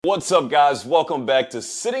What's up, guys? Welcome back to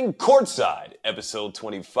Sitting Courtside, episode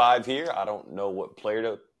 25 here. I don't know what player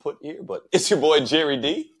to put here, but it's your boy, Jerry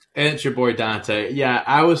D. And it's your boy, Dante. Yeah,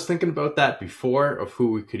 I was thinking about that before of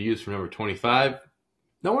who we could use for number 25.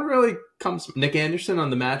 No one really comes. Nick Anderson on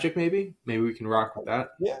the Magic, maybe? Maybe we can rock with that.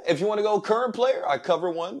 Yeah, if you want to go current player, I cover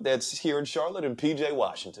one that's here in Charlotte and PJ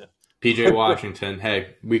Washington. PJ Washington.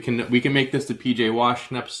 Hey, we can make this the PJ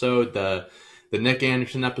Washington episode, the Nick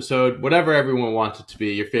Anderson episode, whatever everyone wants it to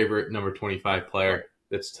be. Your favorite number 25 player,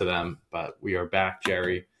 it's to them. But we are back,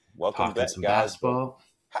 Jerry. Welcome talking back, some guys. Basketball.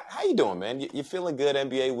 How you doing, man? You feeling good?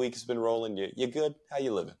 NBA week has been rolling. You good? How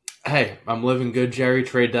you living? Hey, I'm living good, Jerry.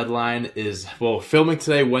 Trade deadline is, filming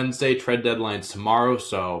today, Wednesday. Trade deadline's tomorrow,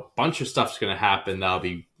 so a bunch of stuff's going to happen. That'll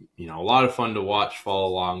be, a lot of fun to watch, follow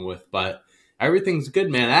along with. But everything's good,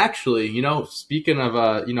 man. Actually, speaking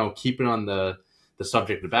of, keeping on the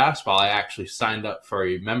subject of basketball, I actually signed up for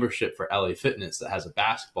a membership for LA Fitness that has a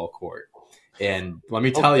basketball court. And let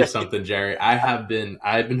me tell you something, Jerry. I've been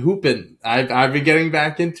hooping. I've been getting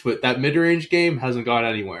back into it. That mid-range game hasn't gone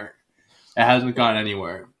anywhere. It hasn't gone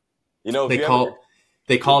anywhere. They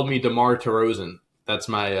called me DeMar DeRozan. That's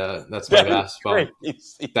my basketball.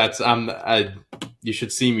 Crazy. You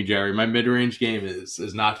should see me, Jerry. My mid-range game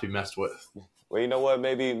is not to be messed with. Well, you know what?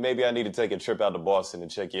 Maybe I need to take a trip out to Boston and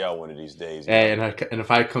check you out one of these days. Hey, and if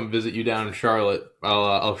I come visit you down in Charlotte,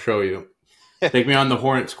 I'll show you. Take me on the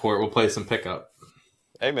Hornets court. We'll play some pickup.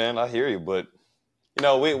 Hey, man, I hear you, but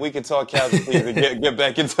we can talk casually and get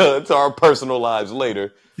back into our personal lives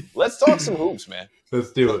later. Let's talk some hoops, man.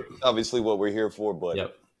 Let's do it. Obviously, what we're here for, but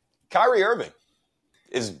yep. Kyrie Irving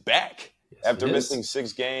is back after he missing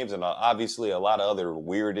 6 games and obviously a lot of other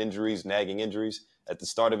weird injuries, nagging injuries at the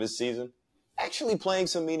start of his season. Actually playing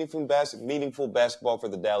some meaningful basketball for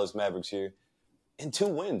the Dallas Mavericks here. And 2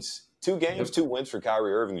 wins. 2 games, 2 wins for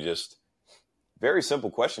Kyrie Irving. Just very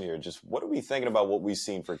simple question here. Just what are we thinking about what we've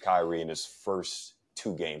seen for Kyrie in his first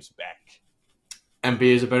 2 games back?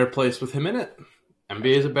 NBA is a better place with him in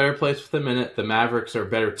it. The Mavericks are a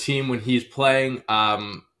better team when he's playing.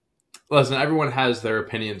 Listen, everyone has their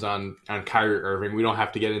opinions on Kyrie Irving. We don't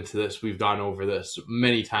have to get into this. We've gone over this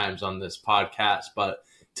many times on this podcast. But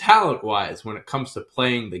talent-wise, when it comes to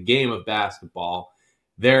playing the game of basketball,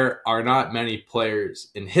 there are not many players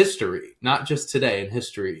in history, not just today, in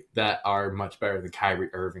history, that are much better than Kyrie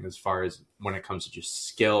Irving as far as when it comes to just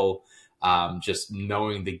skill, just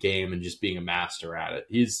knowing the game and just being a master at it.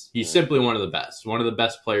 He's simply one of the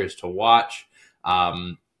best players to watch.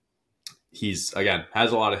 He's, again,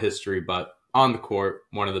 has a lot of history, but on the court,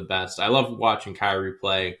 one of the best. I love watching Kyrie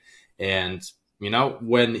play. And,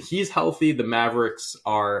 when he's healthy, the Mavericks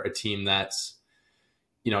are a team that's,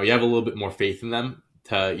 you have a little bit more faith in them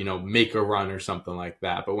to, make a run or something like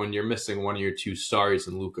that. But when you're missing one of your 2 stars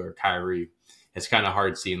in Luka or Kyrie, it's kind of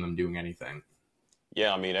hard seeing them doing anything.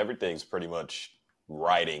 Yeah, everything's pretty much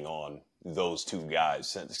riding on those 2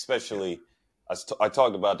 guys. Especially, I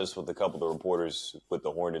talked about this with a couple of reporters with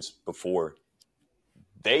the Hornets before.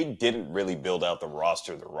 They didn't really build out the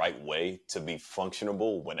roster the right way to be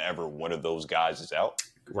functionable whenever one of those guys is out.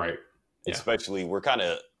 Right. Yeah. Especially, we're kind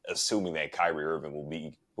of assuming that Kyrie Irving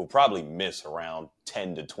will probably miss around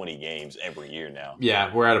 10 to 20 games every year now.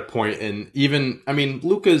 Yeah, we're at a point, and even,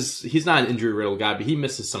 Luka's, he's not an injury-riddled guy, but he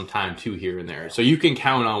misses some time too here and there. So you can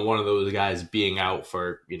count on one of those guys being out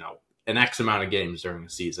for, an X amount of games during the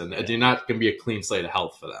season. They're not going to be a clean slate of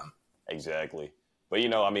health for them. Exactly. But,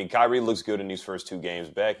 Kyrie looks good in these first 2 games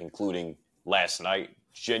back, including last night.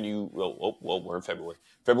 We're in February.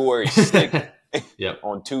 February 6th. Yep.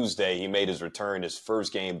 On Tuesday, he made his return, his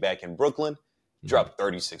first game back in Brooklyn. Dropped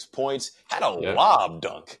 36 points. Had a lob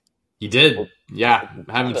dunk. He did. Yeah.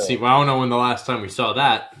 I don't know when the last time we saw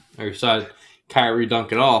that. Or we saw Kyrie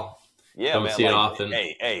dunk at all. Yeah, don't see it often.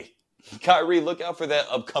 Hey. Kyrie, look out for that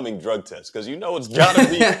upcoming drug test because it's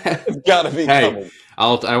gotta be coming.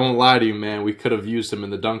 I won't lie to you, man. We could have used him in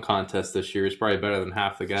the dunk contest this year. He's probably better than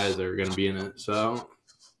half the guys that are going to be in it. So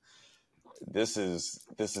this is.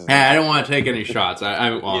 I don't want to take any shots.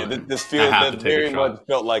 This very much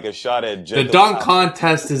felt like a shot at the dunk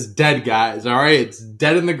contest is dead, guys. All right, it's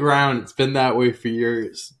dead in the ground. It's been that way for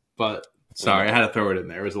years. But sorry, I had to throw it in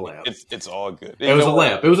there. It was a layup. It's all good. It was a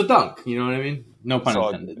layup. It was a dunk. You know what I mean? No pun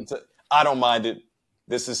intended. I don't mind it.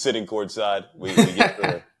 This is Sitting Courtside. We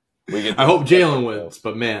get I hope Jalen wins,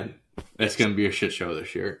 but man, it's going to be a shit show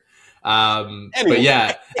this year. But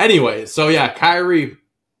yeah, anyway, so yeah, Kyrie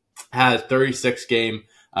has 36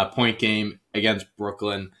 point game against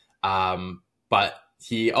Brooklyn. But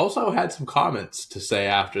he also had some comments to say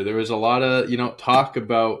after. There was a lot of, talk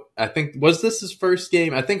about, was this his first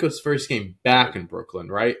game? I think it was first game back in Brooklyn,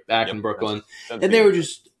 right? In Brooklyn. And they were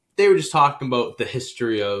just they were just talking about the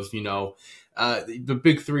history of, the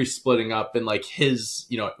big three splitting up and like his,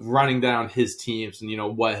 running down his teams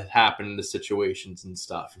and, what had happened in the situations and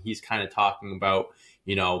stuff. And he's kind of talking about,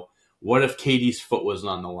 what if KD's foot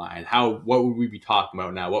wasn't on the line? What would we be talking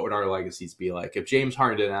about now? What would our legacies be like? If James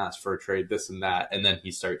Harden didn't ask for a trade, this and that, and then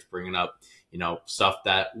he starts bringing up, stuff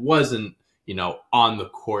that wasn't, on the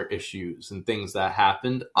court issues and things that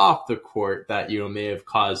happened off the court that, may have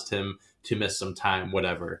caused him to miss some time,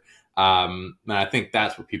 whatever. And I think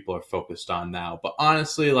that's what people are focused on now. But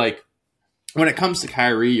honestly, like when it comes to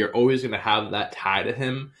Kyrie, you're always going to have that tie to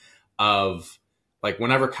him of like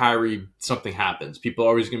whenever Kyrie, something happens, people are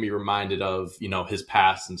always going to be reminded of, his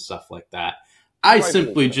past and stuff like that. I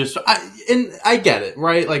get it,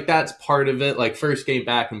 right? Like that's part of it. Like first game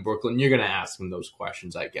back in Brooklyn, you're going to ask him those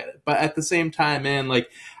questions. I get it. But at the same time, man, like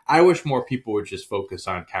I wish more people would just focus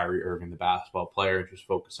on Kyrie Irving, the basketball player, and just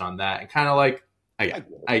focus on that. And kind of like,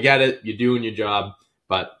 I get it. You're doing your job,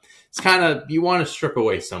 but it's kind of, you want to strip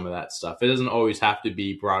away some of that stuff. It doesn't always have to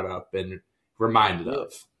be brought up and reminded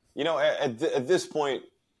of. At this point,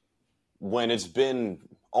 when it's been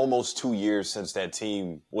almost 2 years since that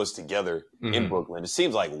team was together in Brooklyn, it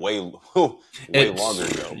seems like way longer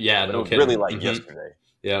ago. Yeah, but it was really like yesterday.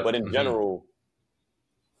 Yeah, but in general,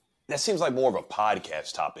 that seems like more of a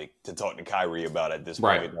podcast topic to talk to Kyrie about at this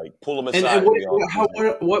point. Right. Like pull him aside.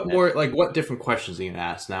 And what more? Like what different questions are you gonna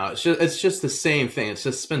ask now? It's just the same thing. It's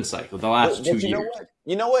just spin cycle. The last 2 years.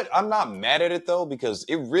 You know what? I'm not mad at it though, because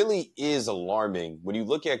it really is alarming when you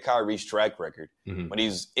look at Kyrie's track record. When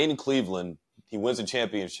he's in Cleveland, he wins a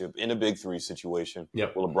championship in a big three situation with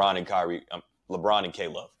LeBron and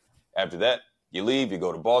K-Love. After that, you leave, you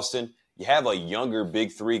go to Boston. You have a younger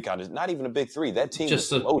big three, kind of not even a big three. That team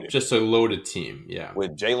is loaded. Just a loaded team, yeah.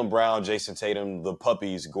 With Jaylen Brown, Jason Tatum, the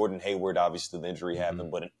puppies, Gordon Hayward, obviously the injury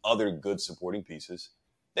happened, but in other good supporting pieces.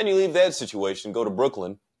 Then you leave that situation, go to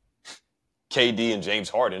Brooklyn, KD and James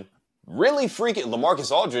Harden. Really freaking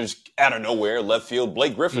LaMarcus Aldridge out of nowhere, left field.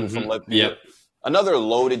 Blake Griffin from left field. Yep. Another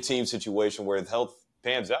loaded team situation where health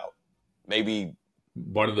pans out. Maybe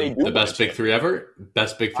one of the best big three ever.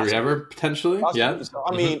 Best big three ever, potentially. Possibly. Yeah. So,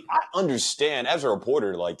 I mean, I understand as a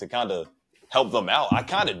reporter, like to kind of help them out. I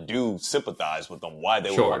kind of do sympathize with them why they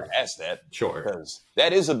would want to ask that. Sure. Because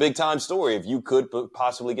that is a big time story if you could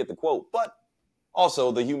possibly get the quote. But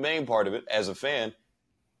also the humane part of it as a fan,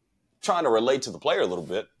 trying to relate to the player a little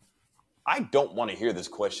bit. I don't want to hear this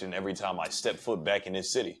question every time I step foot back in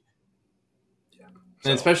this city.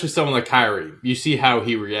 And especially someone like Kyrie, you see how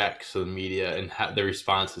he reacts to the media and how the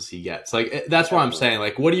responses he gets. Like that's what I'm saying.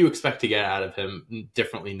 Like, what do you expect to get out of him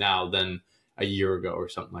differently now than a year ago or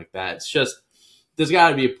something like that? It's just there's got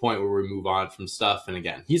to be a point where we move on from stuff. And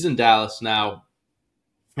again, he's in Dallas now.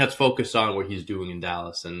 Let's focus on what he's doing in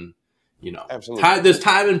Dallas, and there's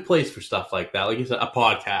time and place for stuff like that. Like you said, a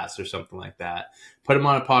podcast or something like that. Put him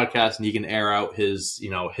on a podcast, and he can air out his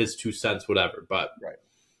 2 cents, whatever. But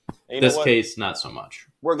this case, not so much.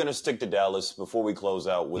 We're going to stick to Dallas before we close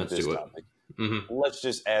out with this topic. Let's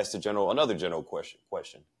just ask another general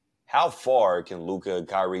question. How far can Luka and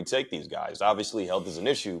Kyrie take these guys? Obviously, health is an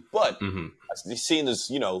issue, but I've seen this,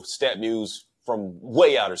 stat news from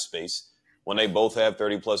way outer space. When they both have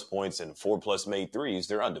 30-plus points and 4+ made threes,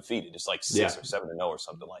 they're undefeated. It's like 6 or 7-0 or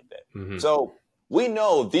something like that. So we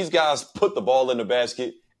know if these guys put the ball in the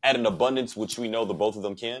basket at an abundance, which we know the both of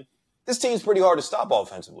them can, this team's pretty hard to stop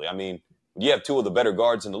offensively. I mean, when you have two of the better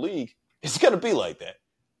guards in the league, it's going to be like that.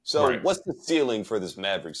 So what's the ceiling for this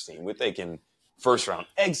Mavericks team? We're thinking first round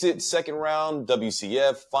exit, second round,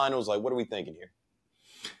 WCF, finals. Like, what are we thinking here?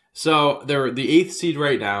 So they're the 8th seed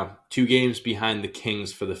right now, 2 games behind the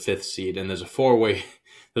Kings for the 5th seed, and there's a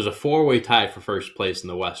four-way tie for first place in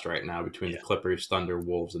the West right now between the Clippers, Thunder,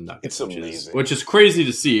 Wolves, and Nuggets. It's amazing. Which is crazy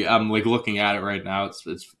to see. I'm like looking at it right now.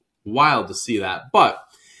 It's wild to see that. But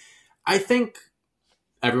I think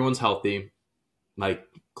everyone's healthy, like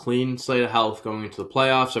clean slate of health going into the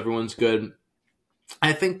playoffs. Everyone's good.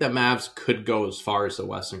 I think the Mavs could go as far as the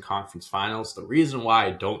Western Conference Finals. The reason why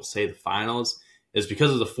I don't say the finals is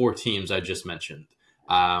because of the 4 teams I just mentioned.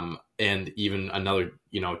 And even another,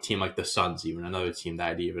 team like the Suns, even another team that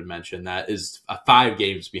I'd even mentioned, that is 5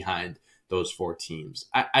 games behind those 4 teams.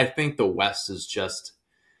 I think the West is just,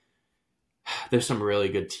 there's some really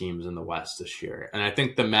good teams in the West this year. And I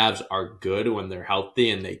think the Mavs are good when they're healthy,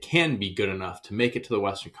 and they can be good enough to make it to the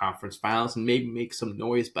Western Conference Finals and maybe make some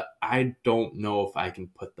noise, but I don't know if I can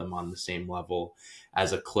put them on the same level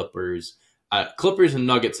as a Clippers. Clippers and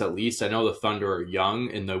Nuggets, at least. I know the Thunder are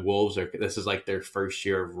young, and the Wolves this is like their first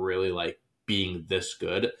year of really like being this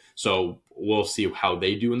good. So we'll see how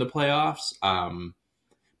they do in the playoffs.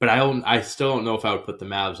 But I still don't know if I would put the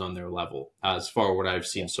Mavs on their level as far as what I've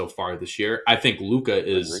seen so far this year. I think Luka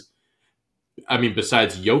is, I mean,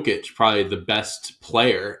 besides Jokic, probably the best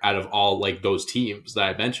player out of all like those teams that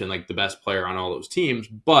I mentioned, like the best player on all those teams.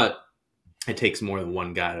 But it takes more than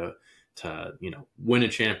one guy to win a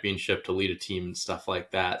championship, to lead a team and stuff like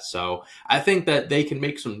that. So I think that they can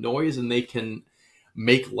make some noise and they can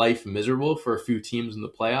make life miserable for a few teams in the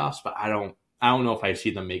playoffs. But I don't know if I see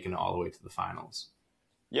them making it all the way to the finals.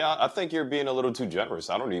 Yeah, I think you're being a little too generous.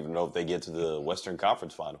 I don't even know if they get to the Western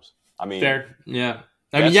Conference Finals. I mean, fair, yeah.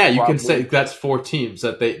 I mean, yeah, you can say that's 4 teams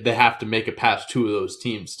that they have to make it past 2 of those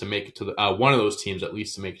teams to make it to the one of those teams at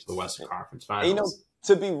least to make it to the Western Conference Finals. And,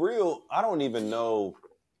 to be real, I don't even know.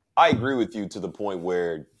 I agree with you to the point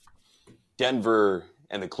where Denver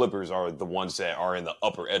and the Clippers are the ones that are in the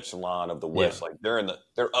upper echelon of the West. Like they're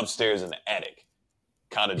upstairs in the attic,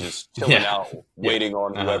 kind of just chilling out, waiting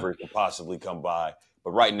on whoever can possibly come by.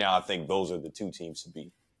 But right now, I think those are the 2 teams to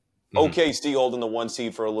beat. OKC holding the 1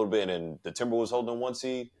 seed for a little bit, and the Timberwolves holding the 1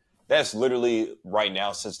 seed. That's literally right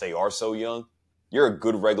now, since they are so young, you're a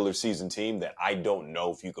good regular season team that I don't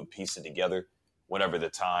know if you could piece it together whenever the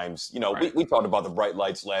times. We talked about the bright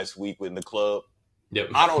lights last week in the club. Yep.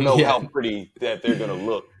 I don't know how pretty that they're going to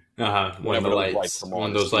look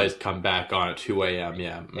when those lights come back on at 2 a.m.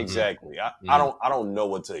 Yeah, exactly. I don't know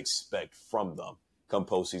what to expect from them come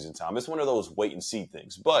postseason time. It's one of those wait and see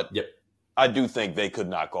things, but I do think they could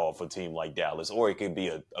knock off a team like Dallas, or it could be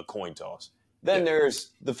a coin toss. Then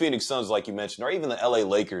there's the Phoenix Suns, like you mentioned, or even the LA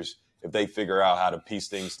Lakers, if they figure out how to piece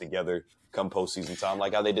things together come postseason time,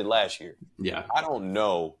 like how they did last year. Yeah. I don't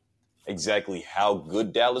know exactly how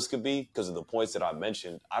good Dallas could be because of the points that I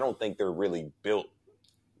mentioned. I don't think they're really built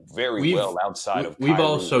very well outside of Kyrie. We've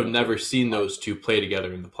also never seen those 2 play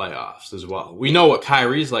together in the playoffs as well. We know what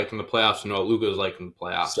Kyrie's like in the playoffs and what Luka's like in the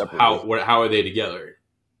playoffs. How are they together?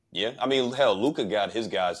 Yeah, I mean, hell, Luka got his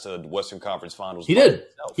guys to the Western Conference Finals. He did.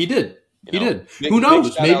 Who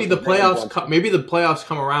knows? Maybe the playoffs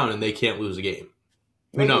come around and they can't lose a game.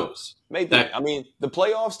 Who knows? Maybe. I mean, the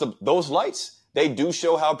playoffs, those lights, they do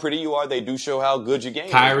show how pretty you are. They do show how good your game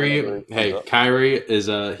is. Kyrie is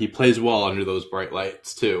he plays well under those bright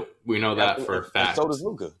lights too. We know that for a fact. So does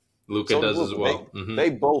Luka. Luka does as well. They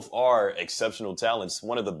both are exceptional talents.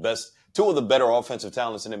 One of the best, 2 of the better offensive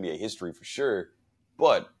talents in NBA history for sure.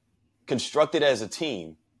 But constructed as a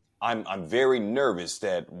team, I'm very nervous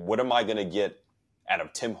that what am I going to get out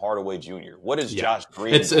of Tim Hardaway Jr.? What is Josh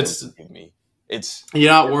Green going to give me? You're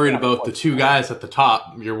not worried about the 2 guys at the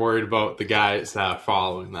top. You're worried about the guys that are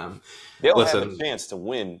following them. They'll have a chance to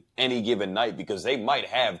win any given night because they might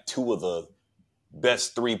have 2 of the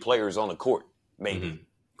best 3 players on the court, maybe.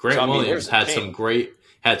 Grant Williams had some great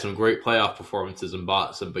playoff performances in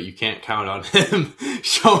Boston, but you can't count on him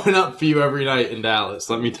showing up for you every night in Dallas.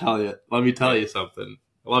 Let me tell you something.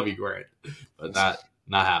 I love you, Grant, but not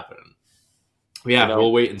happening.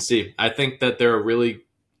 We'll wait and see. I think that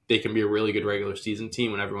they can be a really good regular season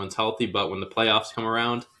team when everyone's healthy, but when the playoffs come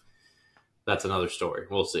around, that's another story.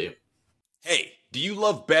 We'll see. Hey, do you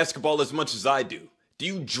love basketball as much as I do? Do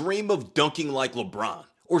you dream of dunking like LeBron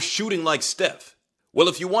or shooting like Steph? Well,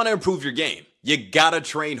 if you want to improve your game, you gotta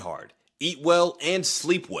train hard, eat well, and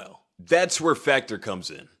sleep well. That's where Factor comes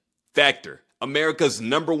in. Factor, America's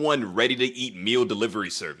 #1 ready-to-eat meal delivery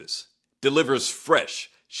service, delivers fresh,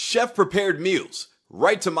 chef-prepared meals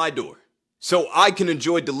right to my door, so I can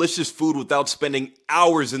enjoy delicious food without spending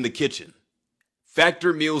hours in the kitchen.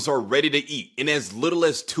 Factor meals are ready to eat in as little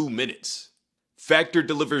as 2 minutes. Factor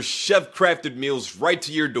delivers chef-crafted meals right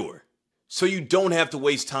to your door, so you don't have to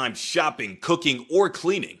waste time shopping, cooking, or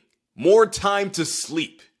cleaning. More time to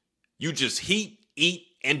sleep. You just heat, eat,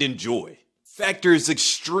 and enjoy. Factor is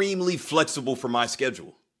extremely flexible for my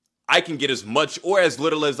schedule. I can get as much or as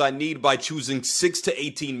little as I need by choosing 6 to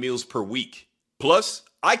 18 meals per week. Plus,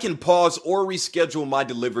 I can pause or reschedule my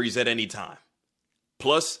deliveries at any time.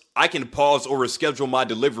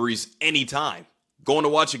 Going to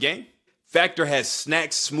watch a game? Factor has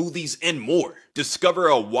snacks, smoothies, and more. Discover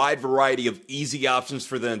a wide variety of easy options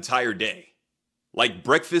for the entire day, like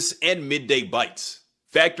breakfast and midday bites.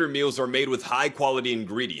 Factor meals are made with high-quality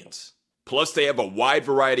ingredients. Plus, they have a wide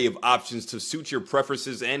variety of options to suit your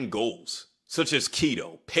preferences and goals, such as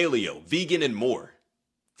keto, paleo, vegan, and more.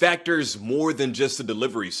 Factor is more than just a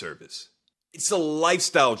delivery service. It's a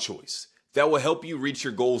lifestyle choice that will help you reach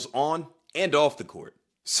your goals on and off the court.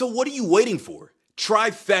 So what are you waiting for?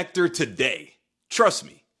 Try Factor today. Trust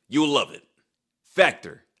me, you'll love it.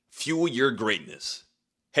 Factor, fuel your greatness.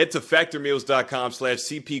 Head to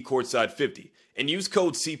factormeals.com/CPCourtside50 and use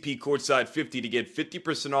code CPCourtside50 to get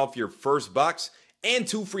 50% off your first box and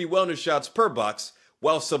 2 free wellness shots per box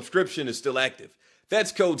while subscription is still active.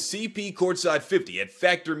 That's code CPCourtside50 at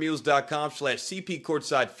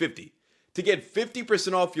factormeals.com/CPCourtside50 to get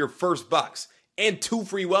 50% off your first box and 2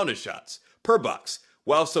 free wellness shots per box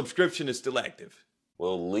while subscription is still active.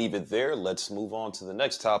 We'll leave it there. Let's move on to the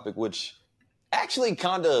next topic, which actually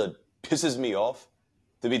kind of pisses me off,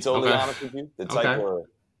 to be totally honest with you. The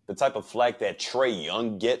type of flack that Trae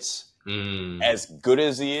Young gets, as good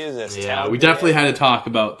as he is, as talented. We definitely had to talk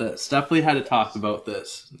about this.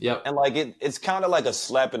 Yep. And it's kind of like a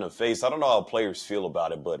slap in the face. I don't know how players feel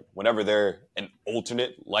about it, but whenever they're an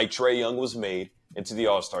alternate, like Trae Young was made into the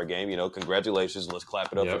All-Star game, congratulations. Let's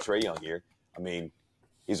clap it up for Trae Young here. I mean,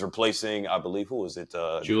 he's replacing, I believe, who was it?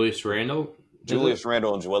 Julius Randle? Julius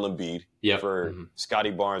Randle and Joel Embiid. Yep.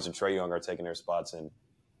 Scotty Barnes and Trae Young are taking their spots. And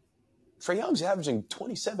Trae Young's averaging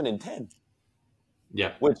 27 and 10.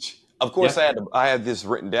 Yeah. Which, of course, I had this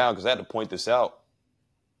written down because I had to point this out.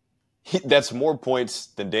 That's more points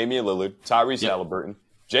than Damian Lillard, Tyrese Halliburton,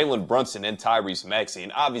 Jalen Brunson, and Tyrese Maxey.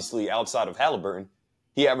 And obviously, outside of Halliburton,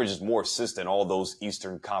 he averages more assists than all those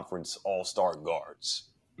Eastern Conference All-Star guards.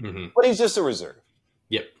 Mm-hmm. But he's just a reserve.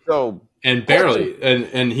 Yep. So and barely,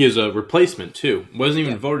 and he is a replacement too. Wasn't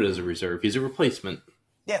even voted as a reserve. He's a replacement.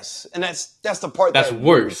 Yes, and that's the part that's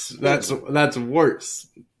worse. That's worse.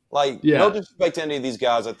 No disrespect to any of these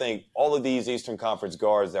guys. I think all of these Eastern Conference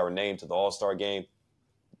guards that were named to the All-Star game,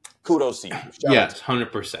 kudos to you. Yes,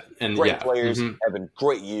 100%. And great players, having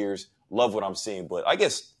great years. Love what I'm seeing. But I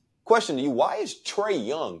guess, question to you, why is Trae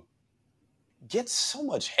Young gets so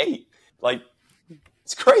much hate?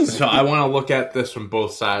 It's crazy. So I want to look at this from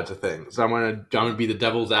both sides of things. I'm gonna be the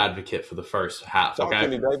devil's advocate for the first half. Talk to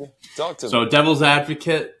me, baby. Talk to me. So devil's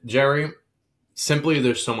advocate, Jerry, simply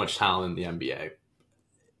there's so much talent in the NBA.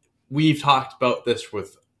 We've talked about this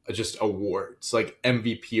with just awards, like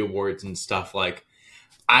MVP awards and stuff.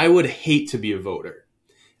 I would hate to be a voter.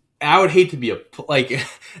 I would hate to be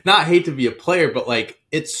not hate to be a player, but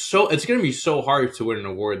it's going to be so hard to win an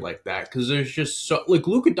award like that because there's just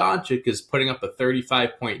Luka Doncic is putting up a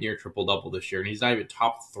 35-point near triple-double this year, and he's not even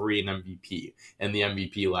top 3 in MVP in the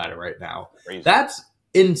MVP ladder right now. Crazy. That's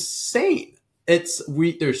insane.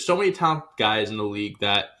 There's so many talented guys in the league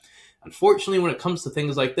that, unfortunately, when it comes to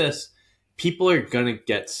things like this, people are going to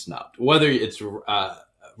get snubbed. Whether it's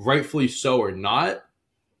rightfully so or not,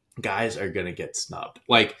 guys are going to get snubbed.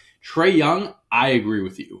 Trae Young, I agree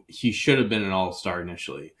with you. He should have been an all-star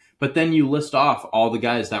initially. But then you list off all the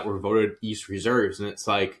guys that were voted East reserves, and it's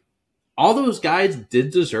all those guys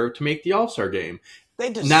did deserve to make the all-star game.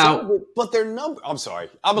 They deserve it, but their number... I'm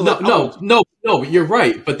sorry. No, but you're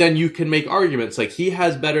right. But then you can make arguments he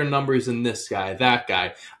has better numbers than this guy, that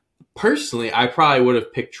guy. Personally, I probably would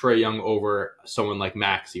have picked Trae Young over someone like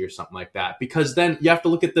Maxey or something like that. Because then you have to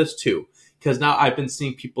look at this too. Because now I've been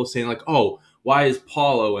seeing people saying why is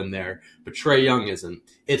Paulo in there, but Trae Young isn't?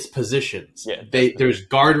 It's positions. Yeah, there's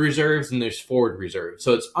guard reserves and there's forward reserves.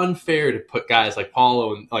 So it's unfair to put guys like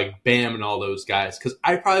Paulo and Bam and all those guys. Because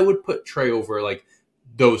I probably would put Trae over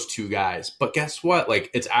those two guys. But guess what?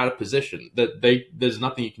 It's out of position. There's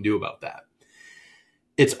nothing you can do about that.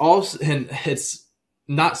 It's also, and it's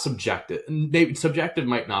not subjective. Maybe subjective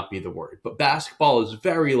might not be the word, but basketball is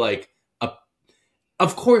very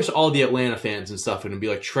of course, all the Atlanta fans and stuff are going to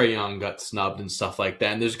be Trae Young got snubbed and stuff like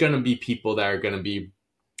that. And there's going to be people that are going to be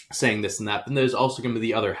saying this and that. And there's also going to be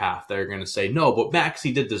the other half that are going to say, no, but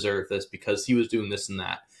Maxey did deserve this because he was doing this and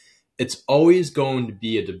that. It's always going to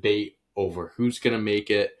be a debate over who's going to make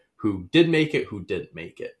it, who did make it, who didn't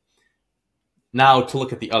make it. Now, to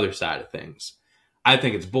look at the other side of things, I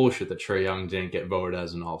think it's bullshit that Trae Young didn't get voted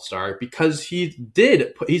as an all-star because he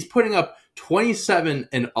did. He's putting up 27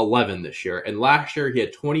 and 11 this year. And last year he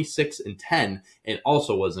had 26 and 10 and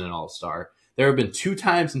also wasn't an all-star. There have been 2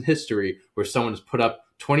 times in history where someone has put up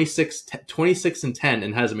 26 and 10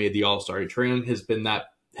 and hasn't made the all-star. And Trae Young has been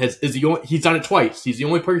that. He's done it twice. He's the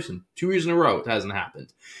only person. 2 years in a row it hasn't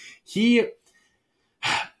happened.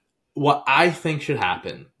 What I think should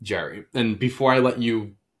happen, Jerry, and before I let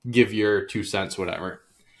you give your 2 cents, whatever,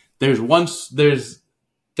 there's one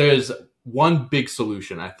big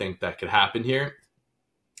solution I think that could happen here.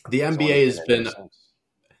 The NBA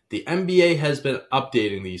has been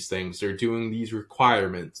updating these things. They're doing these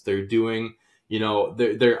requirements. They're doing,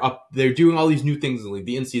 they're doing all these new things in the league,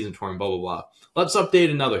 the in-season touring, blah, blah, blah. Let's update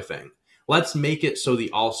another thing. Let's make it so the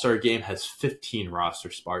All-Star game has 15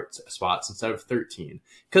 roster spots instead of 13.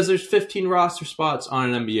 Because there's 15 roster spots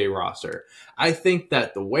on an NBA roster. I think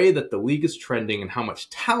that the way that the league is trending and how much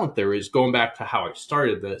talent there is, going back to how I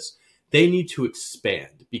started this, they need to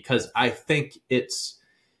expand. Because I think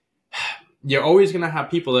you're always going to have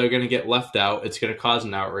people that are going to get left out. It's going to cause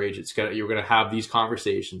an outrage. You're going to have these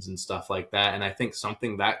conversations and stuff like that. And I think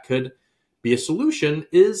something that could be a solution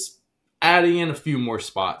is adding in a few more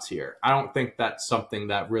spots here. I don't think that's something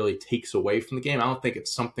that really takes away from the game. I don't think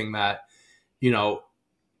it's something that,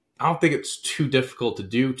 I don't think it's too difficult to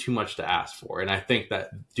do, too much to ask for. And I think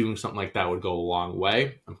that doing something like that would go a long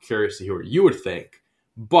way. I'm curious to hear what you would think.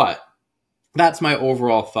 But that's my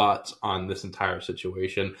overall thoughts on this entire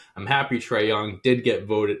situation. I'm happy Trae Young did get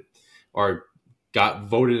voted or got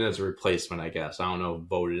voted as a replacement, I guess. I don't know if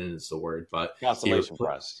voted in is the word, but Consolation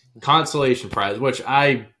prize. Consolation prize, which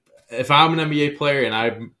if I'm an NBA player and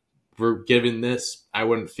I were given this, I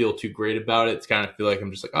wouldn't feel too great about it. It's kind of feel like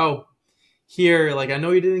I'm just like, oh, here, like I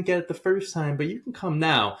know you didn't get it the first time, but you can come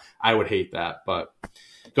now. I would hate that, but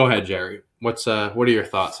go ahead, Jerry. What are your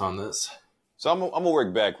thoughts on this? So I'm gonna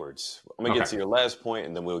work backwards. I'm gonna get to your last point,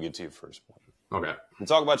 and then we'll get to your first point. Okay. And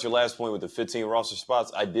talk about your last point with the 15 roster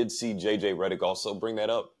spots. I did see JJ Redick also bring that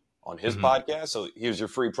up on his podcast. So here's your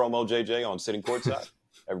free promo, JJ, on Sitting Courtside.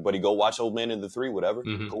 Everybody go watch Old Man in the Three, whatever.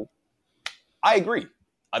 Cool. I agree.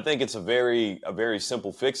 I think it's a very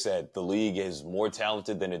simple fix that the league is more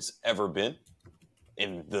talented than it's ever been.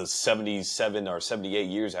 In the 77 or 78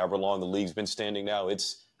 years, however long the league's been standing now,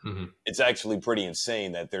 it's actually pretty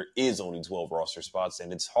insane that there is only 12 roster spots,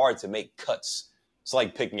 and it's hard to make cuts. It's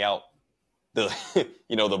like picking out the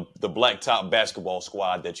the blacktop basketball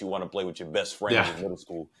squad that you want to play with your best friends in middle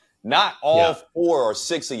school. Not all 4 or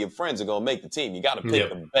 6 of your friends are going to make the team. You got to pick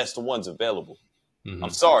the best ones available.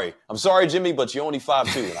 I'm sorry, Jimmy, but you're only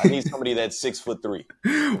 5'2", and I need somebody that's 6'3".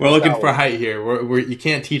 We're looking for height here. You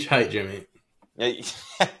can't teach height, Jimmy.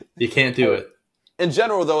 You can't do it. In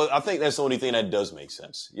general, though, I think that's the only thing that does make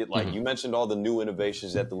sense. You mentioned all the new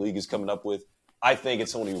innovations that the league is coming up with. I think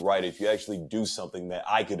it's only right if you actually do something that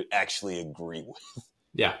I could actually agree with.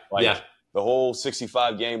 Yeah, The whole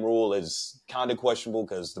 65-game rule is kind of questionable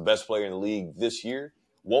because the best player in the league this year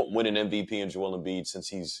won't win an MVP in Joel Embiid since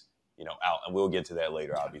he's out, and we'll get to that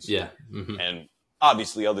later, obviously. Yeah. And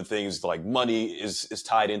obviously other things like money is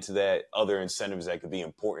tied into that, other incentives that could be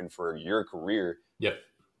important for your career. Yep.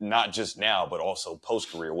 Not just now, but also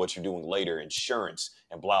post-career, what you're doing later, insurance,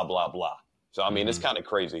 and blah, blah, blah. So, I mean, it's kind of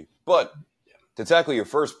crazy. But to tackle your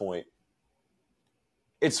first point,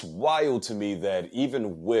 it's wild to me that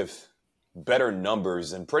even with better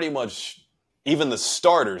numbers and pretty much even the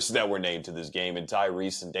starters that were named to this game in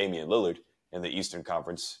Tyrese and Damian Lillard in the Eastern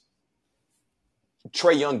Conference,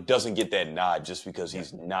 Trae Young doesn't get that nod just because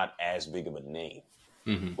he's not as big of a name,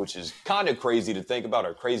 which is kind of crazy to think about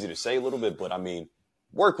or crazy to say a little bit. But, I mean,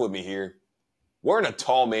 work with me here. We're in a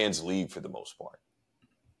tall man's league for the most part.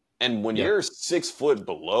 And when you're 6 foot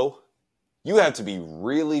below, you have to be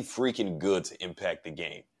really freaking good to impact the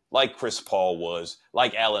game, like Chris Paul was,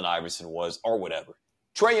 like Allen Iverson was, or whatever.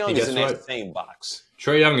 Trae Young is in that same box.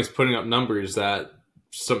 Trae Young is putting up numbers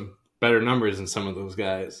some better numbers than some of those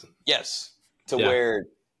guys. Yes. Where,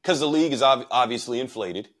 because the league is obviously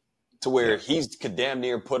inflated, to where he's could damn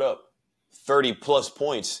near put up 30-plus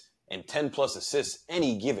points and 10-plus assists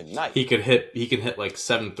any given night. He can hit like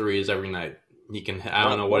 7 threes every night. He can. I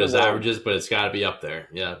don't know what his average is, but it's got to be up there.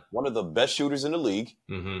 Yeah, one of the best shooters in the league,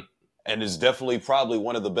 and is definitely probably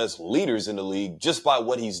one of the best leaders in the league just by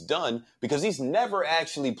what he's done, because he's never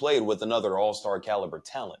actually played with another all-star caliber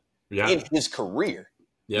talent in his career.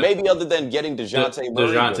 Yep. Maybe other than getting DeJounte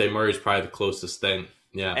Murray. DeJounte Murray's probably the closest thing.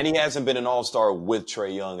 Yeah, and he hasn't been an all-star with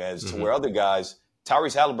Trae Young as to where other guys.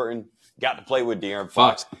 Tyrese Halliburton got to play with De'Aaron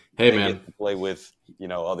Fox. Hey, man. Get to play with,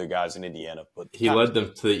 other guys in Indiana. But he led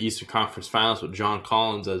them to the Eastern Conference Finals with John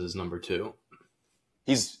Collins as his number 2.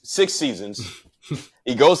 He's 6 seasons.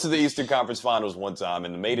 He goes to the Eastern Conference Finals one time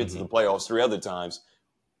and made it to the playoffs 3 other times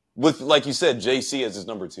with, like you said, JC as his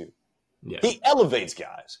number 2. Yeah. He elevates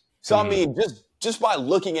guys. So, I mean, just by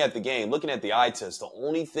looking at the game, looking at the eye test, the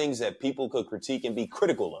only things that people could critique and be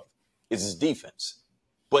critical of is his defense.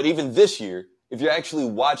 But even this year, if you're actually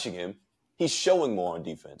watching him, he's showing more on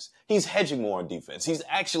defense. He's hedging more on defense. He's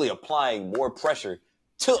actually applying more pressure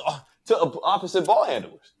to opposite ball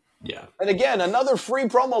handlers. Yeah. And again, another free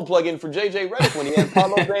promo plug-in for JJ Redick when he had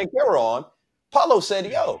Paulo Banchero on. Paulo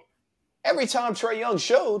said, every time Trae Young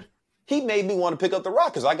showed, he made me want to pick up the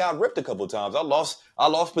rock because I got ripped a couple of times. I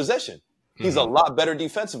lost possession. He's a lot better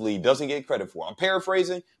defensively. He doesn't get credit for it. I'm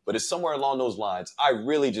paraphrasing, but it's somewhere along those lines. I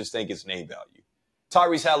really just think it's name value.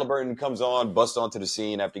 Tyrese Halliburton comes on, busts onto the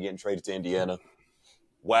scene after getting traded to Indiana.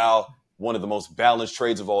 Wow, one of the most balanced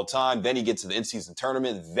trades of all time. Then he gets to the in-season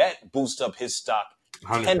tournament. That boosts up his stock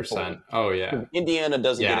 100%. tenfold. Oh, yeah. Indiana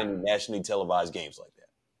doesn't get any nationally televised games like that.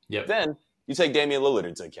 Yep. Then you take Damian Lillard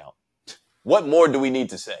into account. What more do we need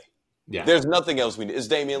to say? Yeah. There's nothing else we need. It's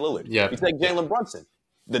Damian Lillard. Yeah. You take Jalen Brunson.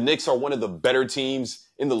 The Knicks are one of the better teams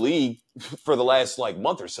in the league for the last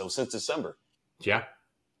month or so since December. Yeah.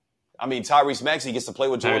 I mean, Tyrese Maxey gets to play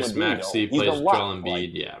with Joel Embiid. Tyrese Maxey plays with Joel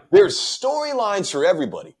Embiid, yeah. There's storylines for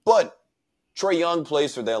everybody. But Trae Young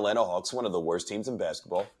plays for the Atlanta Hawks, one of the worst teams in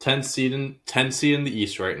basketball. 10 seed in the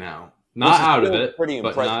East right now. Not out of it, pretty but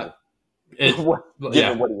impressive. not. Given what he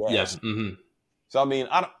has. Yes. Mm-hmm. So, I mean,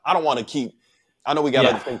 I don't want to keep – I know we got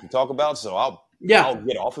other things to talk about, so I'll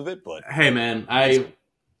get off of it. But hey, man,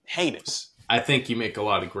 heinous. I think you make a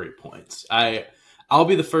lot of great points. I'll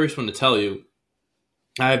be the first one to tell you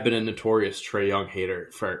I've been a notorious Trae Young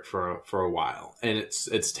hater for a while, and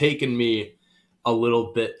it's taken me a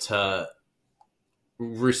little bit to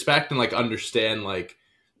respect and understand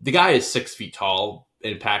the guy is 6 feet tall,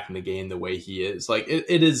 impacting the game the way he is.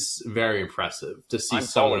 It is very impressive to see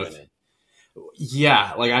someone with.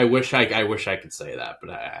 Yeah, I wish I could say that, but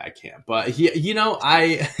I can't. But he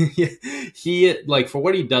for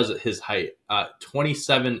what he does at his height,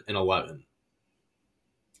 27-11.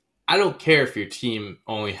 I don't care if your team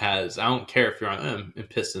only has. I don't care if you're on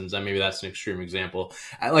Pistons. Maybe that's an extreme example.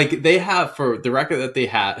 They have, for the record that they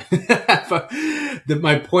had.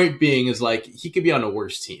 My point being is he could be on a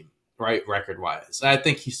worse team. Right, record-wise. I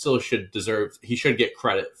think he still should get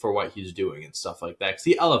credit for what he's doing and stuff like that, because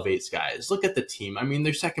he elevates guys. Look at the team. I mean,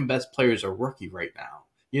 their second best players are rookie right now.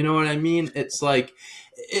 You know what I mean? It's maybe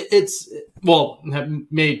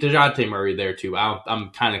DeJounte Murray there too. I'm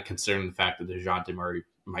kind of considering the fact that DeJounte Murray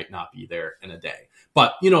might not be there in a day.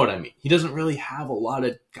 But you know what I mean? He doesn't really have a lot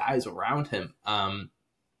of guys around him. And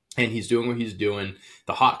he's doing what he's doing.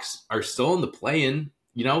 The Hawks are still in the play-in.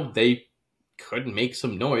 They could make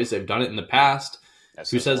some noise. They've done it in the past.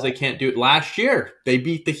 Who says they can't do it? Last year, they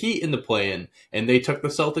beat the Heat in the play-in, and they took the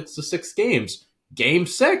Celtics to 6 games. Game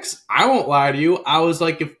 6, I won't lie to you, I was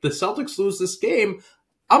like, if the Celtics lose this game,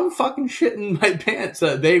 I'm fucking shitting my pants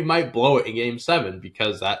that they might blow it in Game 7,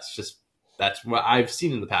 because that's what I've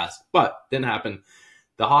seen in the past. But didn't happen.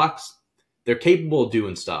 The Hawks, they're capable of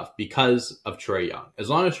doing stuff because of Trae Young. As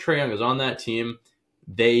long as Trae Young is on that team,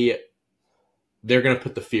 they're going to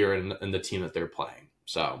put the fear in the team that they're playing.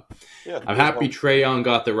 So I'm happy Trae Young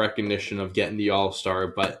got the recognition of getting the All-Star,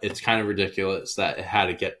 but it's kind of ridiculous that it had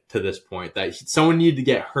to get to this point, that someone needed to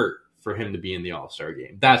get hurt for him to be in the All-Star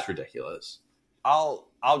game. That's ridiculous. I'll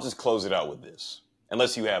just close it out with this,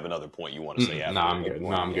 unless you have another point you want to say. No, I'm good.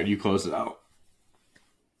 I'm good. You close it out.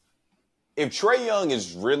 If Trae Young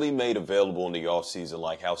is really made available in the offseason,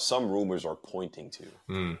 like how some rumors are pointing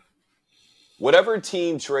to, whatever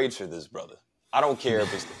team trades for this brother, I don't care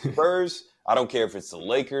if it's the Spurs. I don't care if it's the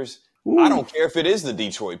Lakers. Ooh. I don't care if it is the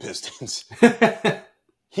Detroit Pistons.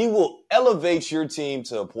 He will elevate your team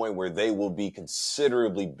to a point where they will be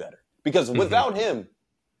considerably better. Because without him,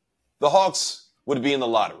 the Hawks would be in the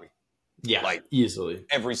lottery. Yeah, easily.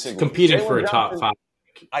 Every single competing for a top 5.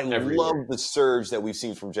 I love the surge that we've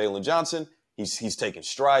seen from Jalen Johnson. He's taking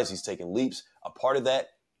strides. He's taking leaps. A part of that,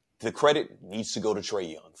 the credit needs to go to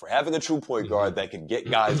Trae Young for having a true point guard that can get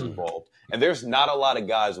guys involved. And there's not a lot of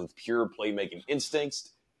guys with pure playmaking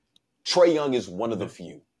instincts. Trae Young is one of the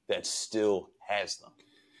few that still has them.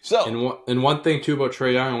 So, and one thing too about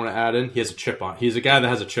Trae Young, I want to add in, he has a chip on. He's a guy that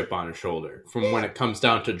has a chip on his shoulder. From when it comes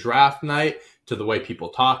down to draft night, to the way people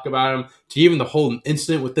talk about him, to even the whole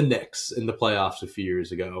incident with the Knicks in the playoffs a few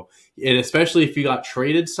years ago. And especially if he got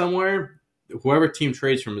traded somewhere, whoever team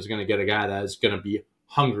trades from is going to get a guy that is going to be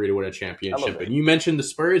hungry to win a championship. And you mentioned the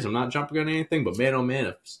Spurs. I'm not jumping on anything, but man, oh man,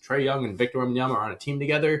 if Trae Young and Victor Wembanyama are on a team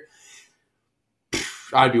together,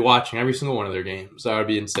 I'd be watching every single one of their games. That would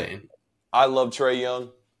be insane. I love Trae Young.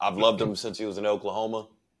 I've loved him since he was in Oklahoma.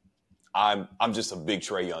 I'm just a big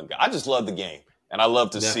Trae Young guy. I just love the game, and I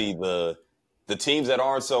love to see the teams that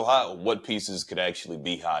aren't so hot, what pieces could actually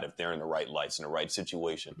be hot if they're in the right lights, in the right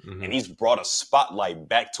situation. And he's brought a spotlight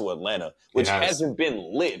back to Atlanta, which hasn't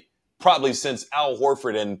been lit probably since Al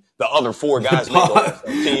Horford and the other 4 guys.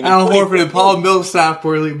 Team Al Horford and Paul Millsap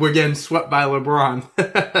were getting swept by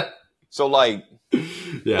LeBron. So, I'm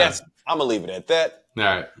going to leave it at that. All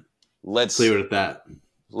right. Let's leave it at that.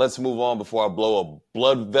 Let's move on before I blow a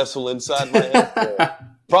blood vessel inside my head.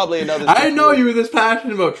 Probably another. I didn't know you were this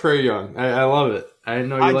passionate about Trae Young. I love it. I didn't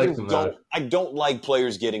know you liked him. I don't like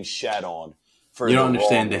players getting shat on. You don't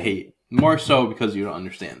understand the hate. More so because you don't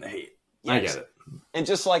understand the hate. Yes. I get it. And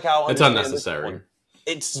just like how it's unnecessary.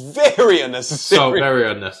 It's very unnecessary. So very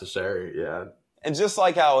unnecessary. Yeah. And just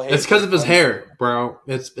like how it's because of his hair, bro.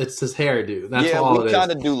 It's his hair, dude. That's all it is. We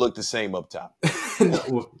kind of do look the same up top.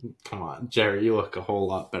 No, come on, Jerry. You look a whole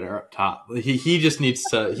lot better up top. He just needs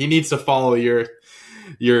to follow your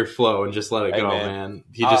your flow and just let it go, man.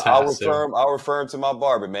 He just has to. I'll refer him to my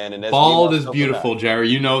barber, man. And that's bald is beautiful, Jerry.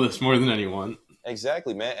 You know this more than anyone.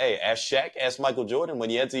 Exactly, man. Hey, ask Shaq, ask Michael Jordan. When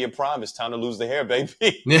you enter your prime, it's time to lose the hair, baby.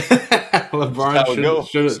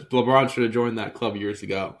 LeBron should have joined that club years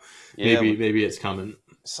ago. Yeah, maybe it's coming.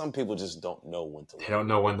 Some people just don't know when to. They don't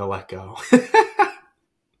know when to let go.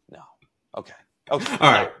 No. Okay. All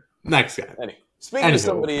right. Next guy. Anyway, speaking of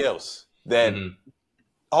somebody else that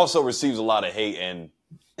also receives a lot of hate, and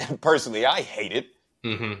personally, I hate it.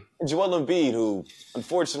 Joel Embiid, who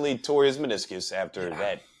unfortunately tore his meniscus after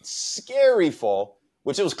that scary fall,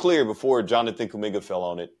 which it was clear before Jonathan Kuminga fell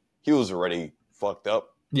on it, he was already fucked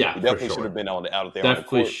up. Yeah, he definitely should have been out there.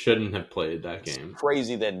 Definitely shouldn't have played that game. It's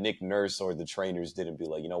crazy that Nick Nurse or the trainers didn't be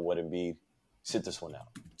like, you know what, Embiid, sit this one out.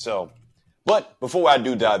 So, but before I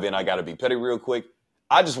do dive in, I got to be petty real quick.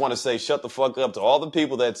 I just want to say shut the fuck up to all the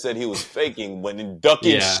people that said he was faking when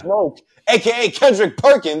ducking smoke, a.k.a. Kendrick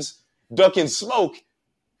Perkins, ducking smoke,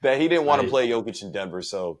 that he didn't want to play Jokic in Denver.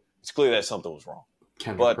 So it's clear that something was wrong.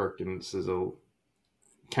 Kendrick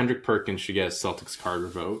Perkins should get a Celtics card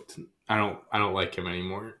revoked. I don't like him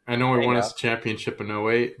anymore. I know he won his championship in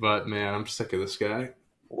 2008, but man, I'm sick of this guy.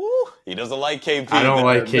 Ooh, he doesn't like KP. I don't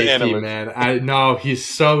like KP, man. I know he's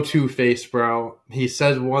so two-faced, bro. He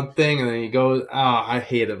says one thing and then he goes, I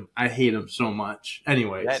hate him. I hate him so much.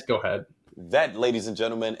 Anyways, go ahead. That, ladies and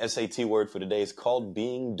gentlemen, SAT word for today is called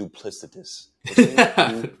being duplicitous.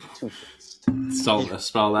 Two-faced.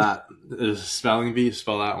 Spell that. Is spelling bee?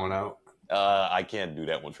 Spell that one out. I can't do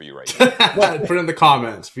that one for you right now. Put it in the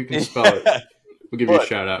comments if you can spell it. We'll give you a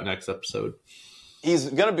shout out next episode. He's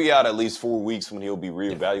going to be out at least 4 weeks when he'll be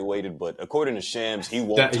reevaluated, but according to Shams, he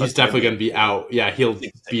won't. He's definitely going to be out. Yeah, he'll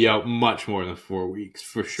be out much more than 4 weeks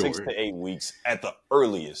for sure. 6 to 8 weeks at the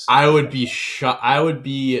earliest. I would be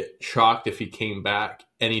shocked if he came back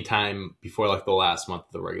anytime before like the last month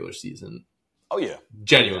of the regular season. Oh yeah,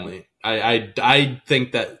 genuinely. Yeah.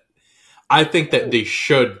 I think that they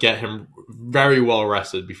should get him very well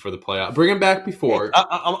rested before the playoff. Bring him back before.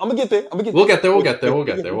 I'm gonna get there. We'll get there.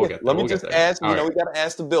 Let me just ask. We got to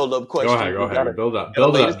ask the build-up question. Go ahead. Build up,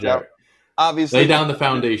 Jared. Obviously, lay down the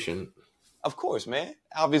foundation. Of course, man.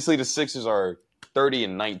 Obviously, the Sixers are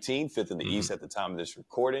 30-19, fifth in the East at the time of this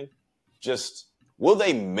recording. Just will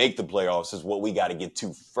they make the playoffs is what we got to get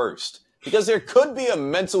to first, because there could be a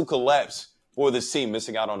mental collapse for this team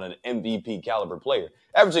missing out on an MVP caliber player.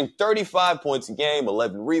 Averaging 35 points a game,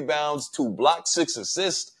 11 rebounds, 2 blocks, 6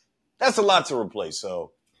 assists. That's a lot to replace.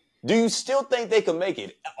 So do you still think they can make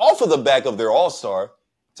it off of the back of their all-star,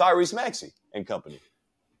 Tyrese Maxey and company?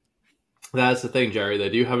 That's the thing, Jerry. They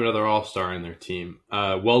do have another all-star in their team.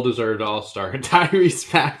 Well-deserved all-star,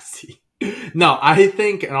 Tyrese Maxey. No, I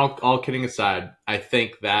think, and all kidding aside, I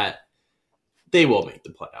think that they will make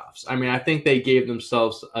the playoffs. I mean, I think they gave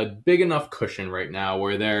themselves a big enough cushion right now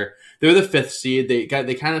where they're the 5th seed. They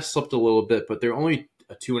kind of slipped a little bit, but they're only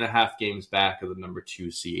 2.5 games back of the number 2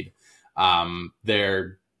 seed.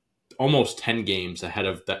 They're almost 10 games ahead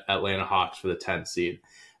of the Atlanta Hawks for the 10th seed.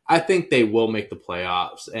 I think they will make the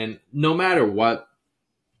playoffs, and no matter what,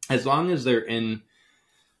 as long as they're in,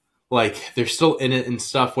 like, they're still in it and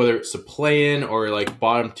stuff, whether it's a play-in or like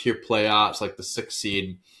bottom tier playoffs, like the 6th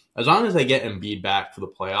seed. As long as they get Embiid back for the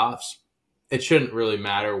playoffs, it shouldn't really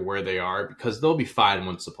matter where they are because they'll be fine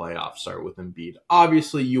once the playoffs start with Embiid.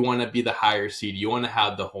 Obviously, you want to be the higher seed. You want to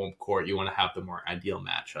have the home court. You want to have the more ideal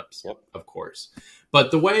matchups, of course.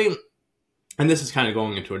 But the way, and this is kind of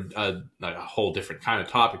going into a whole different kind of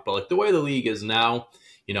topic, but like the way the league is now,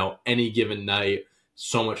 any given night,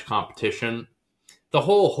 so much competition, the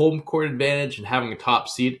whole home court advantage and having a top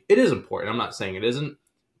seed, it is important. I'm not saying it isn't.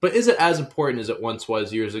 But is it as important as it once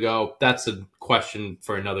was years ago? That's a question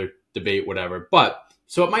for another debate, whatever. But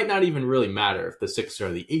so it might not even really matter if the Sixers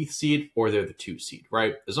are the 8th seed or they're the 2 seed,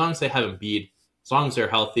 right? As long as they have Embiid, as long as they're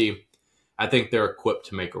healthy, I think they're equipped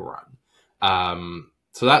to make a run.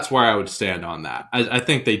 So that's where I would stand on that. I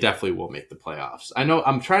think they definitely will make the playoffs. I know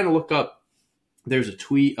I'm trying to look up. There's a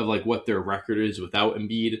tweet of like what their record is without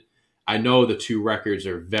Embiid. I know the 2 records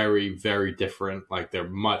are very, very different. Like, they're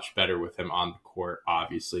much better with him on the court,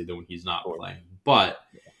 obviously, than when he's not playing. But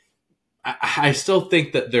I still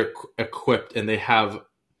think that they're equipped and they have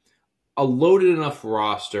a loaded enough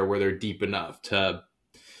roster where they're deep enough to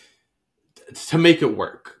make it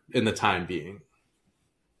work in the time being.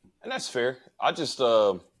 And that's fair. I just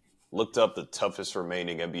looked up the toughest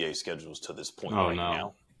remaining NBA schedules to this point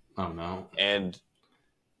now. Oh, no. And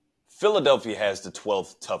Philadelphia has the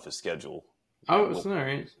 12th toughest schedule. Oh, it's all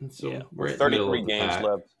right. So we're 33 games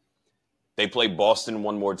left. They play Boston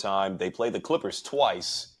one more time. They play the Clippers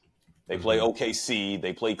twice. They play OKC.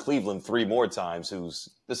 They play Cleveland 3 more times, who's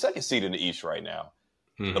the second seed in the East right now.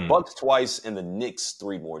 The Bucks twice and the Knicks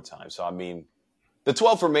 3 more times. So, I mean, the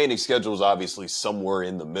 12th remaining schedule is obviously somewhere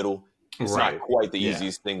in the middle. It's not quite the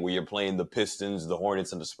easiest thing where you're playing the Pistons, the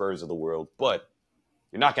Hornets, and the Spurs of the world. But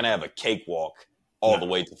you're not going to have a cakewalk all the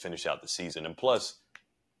way to finish out the season. And plus,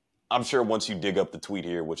 I'm sure once you dig up the tweet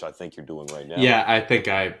here, which I think you're doing right now. Yeah, I think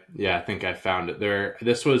I found it there.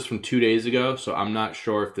 This was from 2 days ago, so I'm not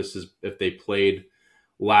sure if they played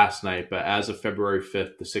last night. But as of February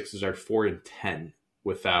 5th, the Sixers are 4-10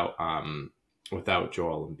 without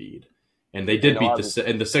Joel Embiid, and they did beat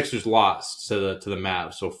the Sixers lost to the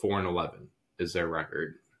Mavs, so 4-11 is their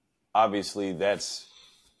record. Obviously, that's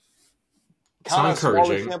kind of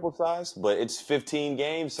smaller sample size, but it's 15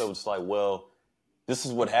 games, so it's like, well, this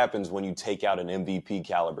is what happens when you take out an MVP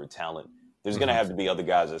caliber talent. There's going to have to be other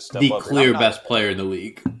guys that step up. The clear best player in the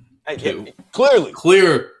league. Clearly.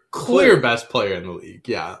 Clear best player in the league,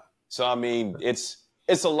 yeah. So, I mean, it's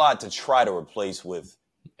a lot to try to replace with,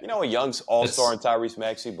 a young all-star in Tyrese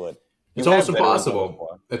Maxey, but it's almost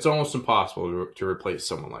impossible. It's almost impossible to replace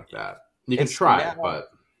someone like that. You can try, but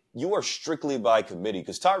you are strictly by committee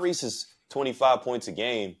because Tyrese's 25 points a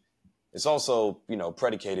game. It's also,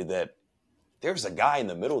 predicated that there's a guy in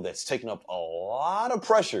the middle that's taking up a lot of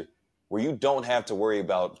pressure where you don't have to worry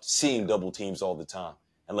about seeing double teams all the time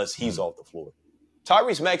unless he's off the floor.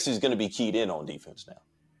 Tyrese Maxey is going to be keyed in on defense now.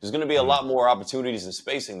 There's going to be a lot more opportunities and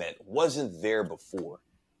spacing that wasn't there before.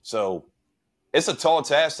 So it's a tall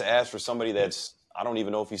task to ask for somebody that's, I don't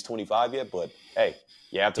even know if he's 25 yet, but hey,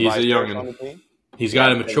 you have to buy his young on the team. He's got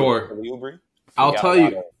to mature. I'll tell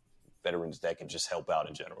you. Veterans that can just help out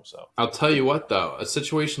in general. So I'll tell you what, though, a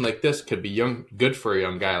situation like this could be good for a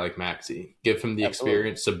young guy like Maxey. Give him the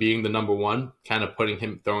experience of being the number one, kind of throwing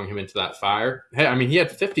him into that fire. Hey, I mean, he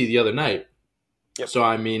had 50 the other night. Yep. So,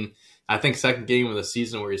 I mean, I think second game of the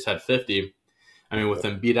season where he's had 50, I mean, with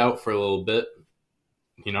him beat out for a little bit,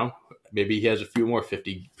 maybe he has a few more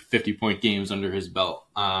 50-point games under his belt.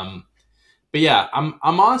 But yeah, I'm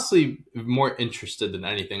honestly more interested than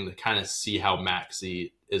anything to kind of see how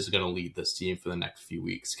Maxey is going to lead this team for the next few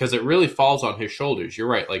weeks because it really falls on his shoulders. You're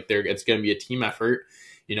right. Like it's going to be a team effort.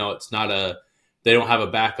 It's not they don't have a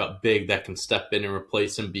backup big that can step in and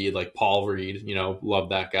replace Embiid like Paul Reed, love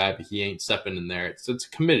that guy, but he ain't stepping in there. It's a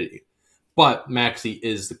committee. But Maxey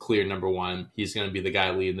is the clear number one. He's going to be the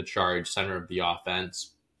guy leading the charge, center of the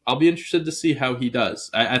offense. I'll be interested to see how he does.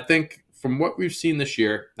 I think from what we've seen this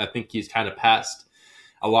year, I think he's kind of passed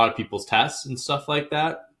a lot of people's tests and stuff like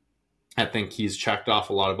that. I think he's checked off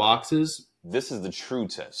a lot of boxes. This is the true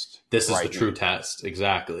test. This is the true test,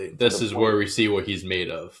 exactly. This is where we see what he's made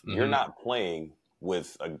of. Mm-hmm. You're not playing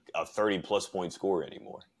with a 30-plus point scorer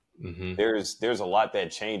anymore. Mm-hmm. There's a lot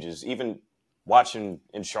that changes. Even watching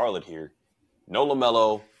in Charlotte here, no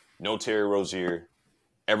LaMelo, no Terry Rozier.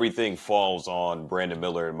 Everything falls on Brandon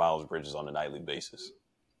Miller and Miles Bridges on a nightly basis.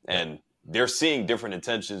 And they're seeing different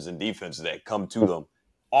intentions and defenses that come to them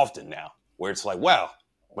often now, where it's like, wow,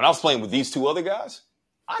 when I was playing with these two other guys,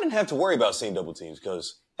 I didn't have to worry about seeing double teams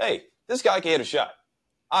because, hey, this guy can hit a shot.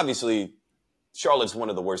 Obviously, Charlotte's one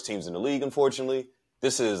of the worst teams in the league, unfortunately.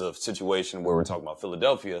 This is a situation where we're talking about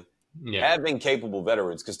Philadelphia having capable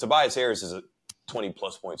veterans because Tobias Harris is a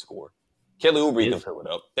 20-plus point scorer. Kelly Oubre can fill it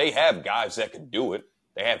up. They have guys that can do it.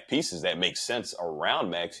 They have pieces that make sense around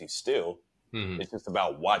Maxey still. Mm-hmm. It's just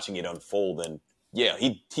about watching it unfold. And, yeah,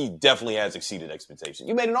 he definitely has exceeded expectations.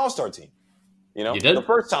 You made an all-star team. You did? The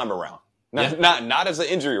first time around. Not as an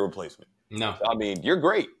injury replacement. No. I mean, you're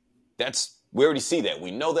great. We already see that.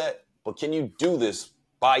 We know that. But can you do this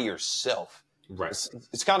by yourself? Right.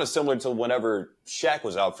 It's kind of similar to whenever Shaq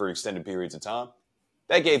was out for extended periods of time.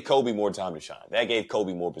 That gave Kobe more time to shine. That gave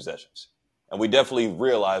Kobe more possessions. And we definitely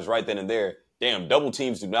realized right then and there, damn, double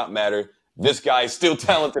teams do not matter. This guy is still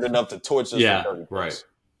talented enough to torch us. Yeah, for 30 right. points.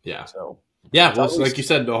 Yeah. So, well, like you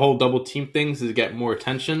said, the whole double team things is to get more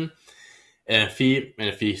attention. And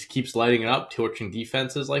if he keeps lighting it up, torching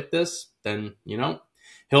defenses like this, then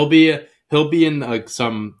he'll be in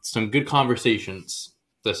some good conversations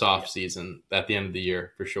this offseason at the end of the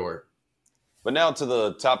year for sure. But now to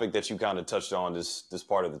the topic that you kind of touched on, this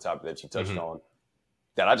part of the topic that you touched on,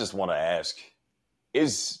 that I just want to ask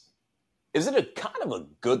is it a kind of a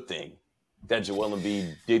good thing that Joel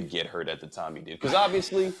Embiid did get hurt at the time he did? Because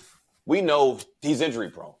obviously we know he's injury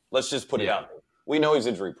prone. Let's just put it out there. We know he's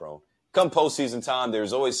injury prone. Come postseason time,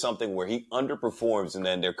 there's always something where he underperforms, and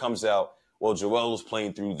then there comes out, well, Joel was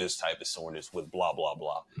playing through this type of soreness with blah, blah,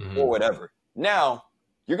 blah, or whatever. Now,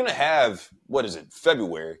 you're going to have,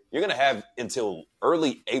 February? You're going to have until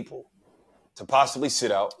early April to possibly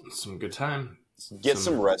sit out. Some good time. Get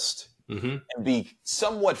some rest. and be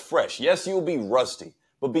somewhat fresh. Yes, you'll be rusty,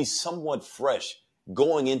 but be somewhat fresh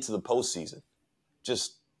going into the postseason.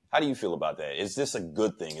 Just how do you feel about that? Is this a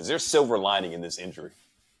good thing? Is there silver lining in this injury?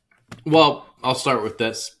 Well, I'll start with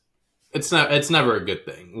this. It's never a good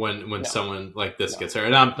thing when someone like this gets hurt.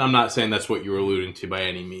 And I'm not saying that's what you were alluding to by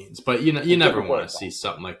any means, but you never want to see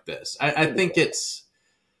something like this. I think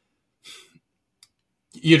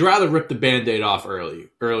you'd rather rip the Band-Aid off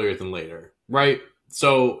earlier than later, right?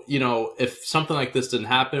 So, if something like this didn't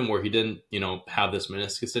happen where he didn't, have this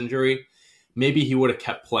meniscus injury, maybe he would have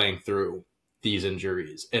kept playing through these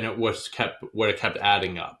injuries and it would have kept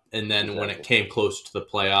adding up. And then when it came close to the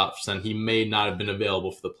playoffs, then he may not have been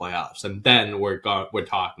available for the playoffs. And then we're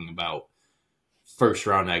talking about first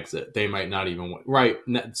round exit. They might not even win. Right.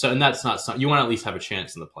 So, and that's not something you want to at least have a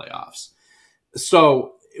chance in the playoffs.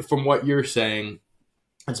 So from what you're saying,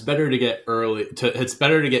 it's better to get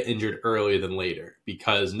injured earlier than later,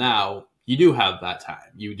 because now you do have that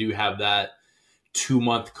time. You do have that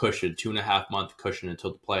 2-month cushion, 2.5-month cushion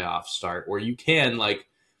until the playoffs start, where you can, like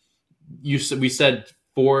they said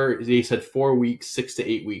 4 weeks, 6 to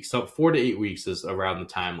 8 weeks. So 4 to 8 weeks is around the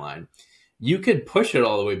timeline. You could push it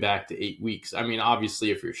all the way back to 8 weeks. I mean,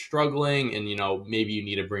 obviously, if you're struggling and, maybe you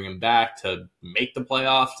need to bring him back to make the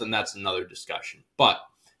playoffs, then that's another discussion. But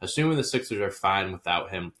assuming the Sixers are fine without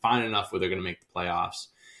him, fine enough where they're going to make the playoffs,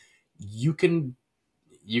 you can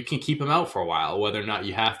keep him out for a while, whether or not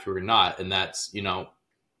you have to or not. And that's,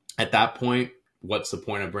 at that point, what's the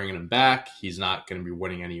point of bringing him back? He's not going to be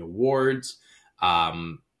winning any awards.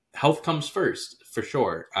 Health comes first, for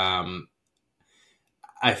sure.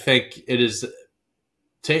 I think it is,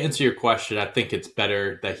 to answer your question, I think it's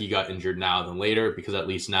better that he got injured now than later, because at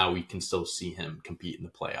least now we can still see him compete in the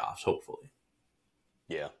playoffs, hopefully.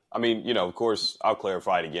 Yeah. I mean, of course, I'll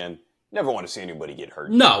clarify it again. Never want to see anybody get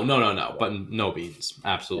hurt. No. But no beans.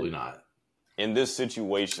 Absolutely not. In this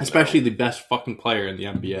situation, especially the best fucking player in the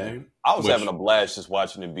NBA. I was having a blast just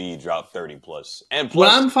watching Embiid drop 30+. And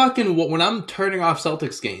when I'm turning off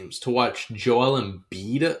Celtics games to watch Joel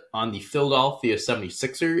Embiid on the Philadelphia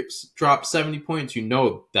 76ers drop 70 points,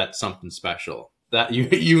 that's something special. That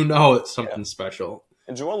it's something special.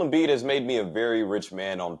 And Joel Embiid has made me a very rich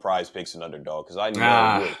man on Prize Picks and Underdog, because I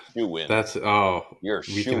know you're a shoe-in. You're a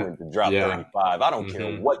shoe-in to drop 35. I don't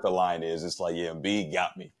care what the line is. It's like, Embiid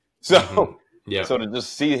got me. So, so to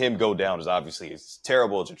just see him go down is obviously it's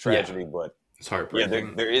terrible. It's a tragedy, but it's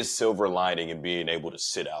heartbreaking. There is silver lining in being able to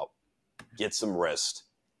sit out, get some rest,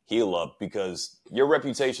 heal up, because your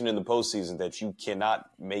reputation in the postseason that you cannot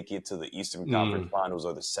make it to the Eastern Conference Finals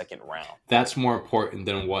or the second round. That's more important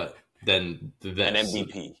than what? Than an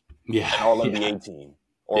MVP, an All-NBA team,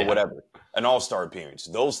 or whatever, an All-Star appearance.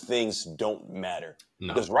 Those things don't matter.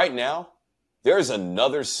 No. Because right now, there's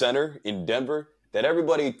another center in Denver that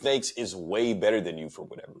everybody thinks is way better than you for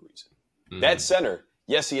whatever reason. That center,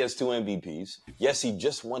 yes, he has 2 MVPs. Yes, he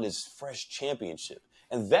just won his fresh championship.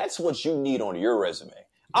 And that's what you need on your resume.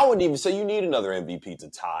 I wouldn't even say you need another MVP to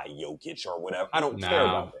tie Jokic or whatever. I don't care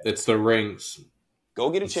about that. It's the rings. Go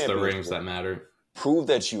get a championship. It's the rings that matter. Prove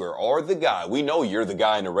that you are the guy. We know you're the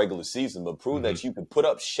guy in the regular season, but prove that you can put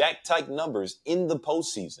up Shaq-type numbers in the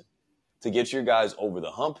postseason to get your guys over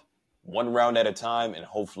the hump, one round at a time, and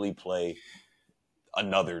hopefully play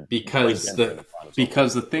another. Because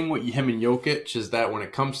the thing with him and Jokic is that when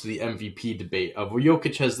it comes to the MVP debate of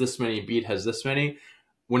Jokic has this many, Embiid has this many,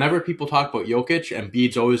 whenever people talk about Jokic,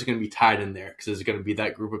 Embiid's always going to be tied in there, because there's going to be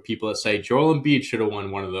that group of people that say Joel Embiid should have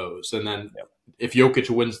won one of those. And then if Jokic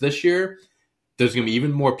wins this year, there's going to be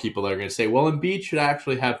even more people that are going to say, well, Embiid should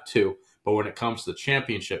actually have 2. But when it comes to the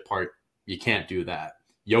championship part, you can't do that.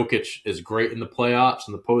 Jokic is great in the playoffs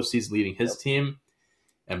and the postseason leading his team.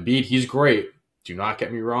 Embiid, he's great. Do not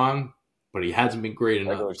get me wrong, but he hasn't been great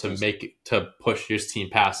enough to push his team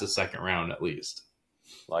past the second round at least.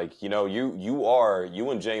 Like, you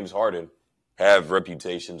and James Harden have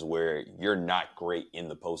reputations where you're not great in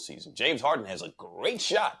the postseason. James Harden has a great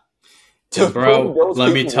shot. Bro,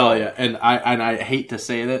 let me tell you, and I hate to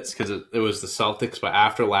say this because it was the Celtics, but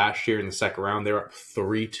after last year in the second round, they were up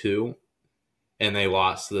 3-2, and they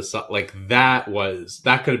lost to the like that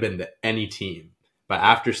could have been to any team. But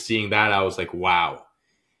after seeing that, I was like, wow,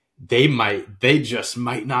 they just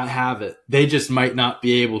might not have it. They just might not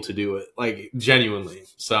be able to do it, like genuinely.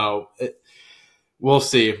 So we'll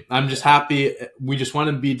see. I'm just happy. We just want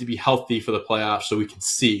Embiid to be healthy for the playoffs so we can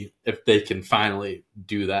see if they can finally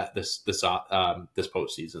do that this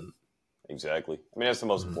postseason. Exactly. I mean, that's the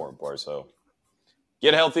most important part. So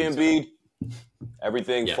get healthy, Embiid.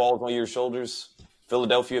 Everything falls on your shoulders.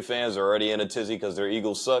 Philadelphia fans are already in a tizzy because their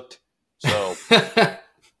Eagles sucked. So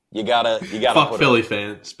you gotta fuck Philly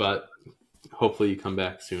fans, but Hopefully you come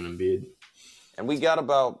back soon, Embiid. And we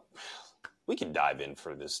can dive in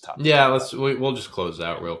for this topic. Yeah, we'll just close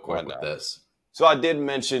out real quick with this. So I did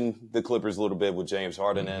mention the Clippers a little bit with James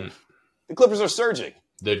Harden, and the Clippers are surging.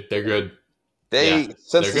 They're good.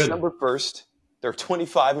 Since December 1st, they're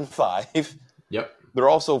 25-5. Yep. They're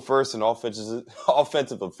also first in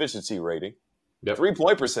offensive efficiency rating,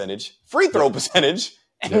 3-point percentage, free throw percentage,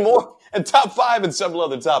 and more, and top 5 in several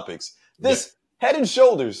other topics. This head and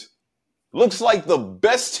shoulders looks like the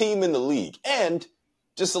best team in the league. And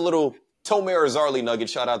just a little Tomer Azarli nugget.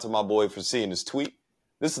 Shout out to my boy for seeing his tweet.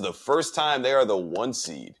 This is the first time they are the 1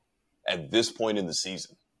 seed at this point in the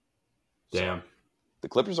season. Damn. So, the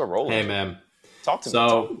Clippers are rolling. Hey, man. Talk to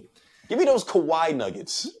me. Give me those Kawhi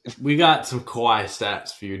nuggets. We got some Kawhi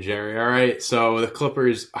stats for you, Jerry. All right. So the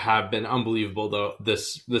Clippers have been unbelievable though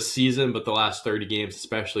this season, but the last 30 games,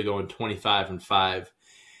 especially going 25-5.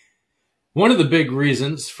 One of the big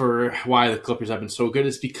reasons for why the Clippers have been so good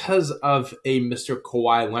is because of a Mr.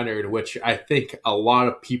 Kawhi Leonard, which I think a lot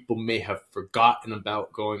of people may have forgotten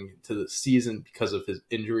about going into the season because of his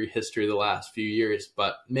injury history the last few years.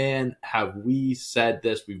 But man, have we said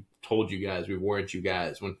this? We've told you guys, we warned you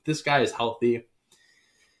guys. When this guy is healthy,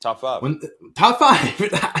 top 5.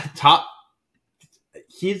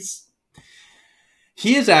 He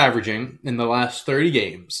is averaging in the last 30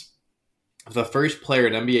 games. The first player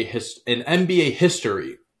in NBA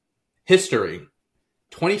history,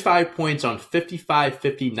 25 points on 55,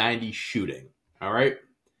 50, 90 shooting. All right.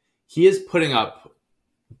 He is putting up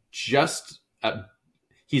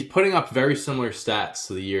he's putting up very similar stats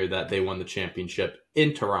to the year that they won the championship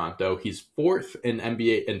in Toronto. He's 4th in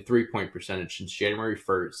NBA in 3-point percentage since January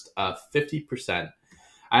 1st, 50%.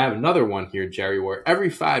 I have another one here, Jerry, where every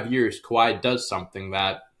 5 years, Kawhi does something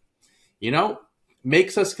that,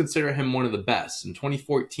 makes us consider him one of the best. In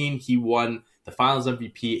 2014, he won the Finals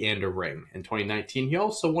MVP and a ring. In 2019, he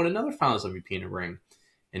also won another Finals MVP and a ring.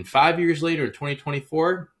 And 5 years later, in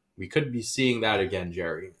 2024, we could be seeing that again,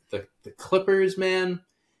 Jerry. The Clippers, man,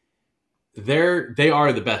 they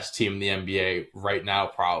are the best team in the NBA right now,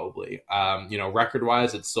 probably.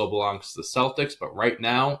 Record-wise, it still belongs to the Celtics, but right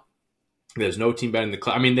now, there's no team better than the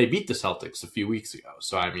Clippers. I mean, they beat the Celtics a few weeks ago.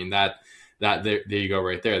 So, I mean, that there you go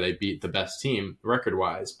right there. They beat the best team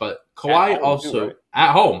record-wise. But Kawhi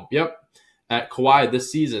at home, yep. At Kawhi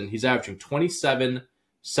this season, he's averaging 27,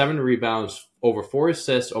 7 rebounds, over 4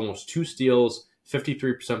 assists, almost 2 steals,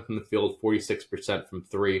 53% from the field, 46% from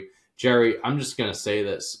 3. Jerry, I'm just going to say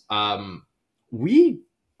this. We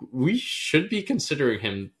should be considering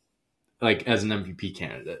him as an MVP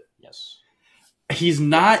candidate. Yes. He's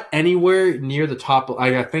not anywhere near the top.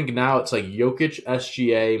 I think now it's like Jokic,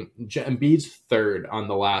 SGA, Embiid's 3rd on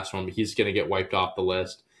the last one, but he's going to get wiped off the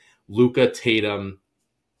list. Luka, Tatum.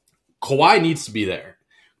 Kawhi needs to be there.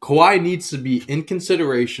 Kawhi needs to be in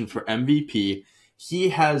consideration for MVP. He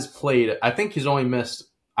has played, I think he's only missed,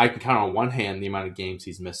 I can count on one hand the amount of games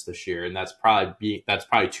he's missed this year, and that's probably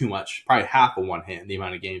too much. Probably half of one hand the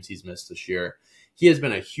amount of games he's missed this year. He has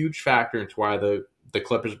been a huge factor into why the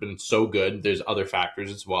Clippers have been so good. There's other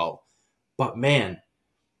factors as well. But man,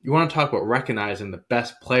 you want to talk about recognizing the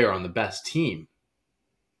best player on the best team.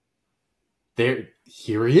 Here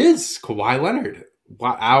he is, Kawhi Leonard.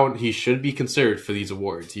 Wow, he should be considered for these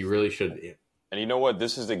awards. He really should be. And you know what?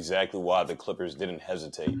 This is exactly why the Clippers didn't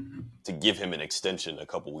hesitate to give him an extension a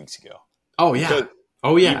couple weeks ago. Oh, yeah.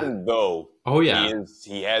 Because even though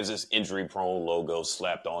he has this injury-prone logo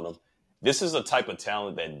slapped on him, this is a type of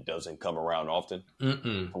talent that doesn't come around often,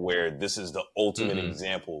 where this is the ultimate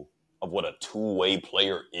example of what a two-way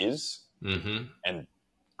player is. Mm-hmm. And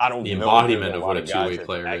I don't know the embodiment of what a two-way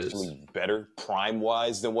player is. Actually better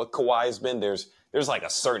prime-wise than what Kawhi has been. There's like a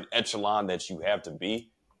certain echelon that you have to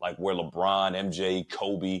be, like where LeBron, MJ,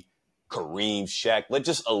 Kobe, Kareem, Shaq,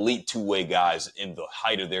 just elite two-way guys in the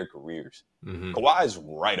height of their careers. Mm-hmm. Kawhi's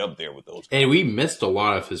right up there with those guys. And we missed a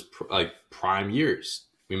lot of his prime years.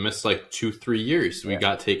 We missed 2-3 years. We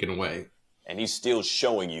got taken away. And he's still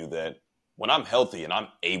showing you that when I'm healthy and I'm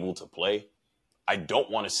able to play, I don't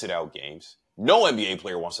want to sit out games. No NBA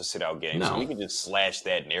player wants to sit out games. No. So we can just slash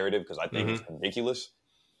that narrative because I think it's ridiculous.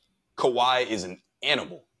 Kawhi is an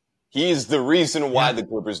animal. He is the reason why the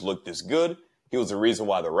Clippers look this good. He was the reason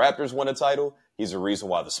why the Raptors won a title. He's the reason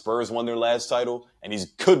why the Spurs won their last title. And he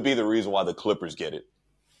could be the reason why the Clippers get it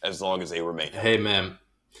as long as they remain healthy. Hey, man,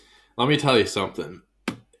 let me tell you something.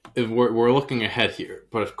 If we're looking ahead here,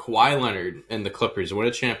 but if Kawhi Leonard and the Clippers win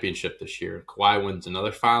a championship this year, Kawhi wins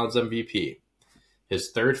another Finals MVP,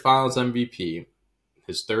 his 3rd Finals MVP,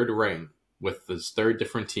 his 3rd ring with his 3rd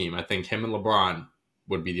different team, I think him and LeBron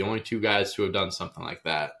would be the only 2 guys who have done something like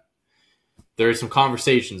that. there are some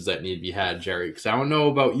conversations that need to be had, Jerry, because I don't know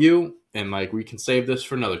about you, and like we can save this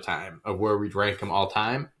for another time of where we'd rank him all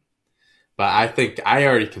time. But I think I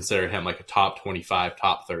already consider him like a top 25,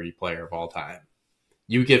 top 30 player of all time.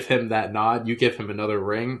 You give him that nod, you give him another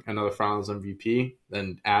ring, another Finals MVP,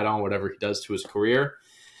 then add on whatever he does to his career.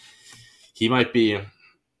 He might be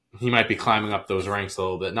climbing up those ranks a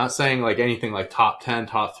little bit. Not saying like anything like top 10,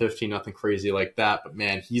 top 15, nothing crazy like that. But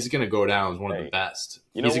man, he's going to go down as one of the best.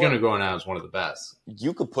 He's going to go down as one of the best.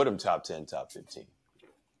 You could put him top 10, top 15.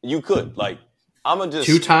 You could. Like, I'm going to just...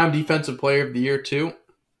 2-time Defensive Player of the Year, too.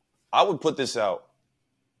 I would put this out,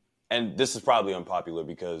 and this is probably unpopular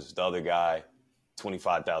because the other guy,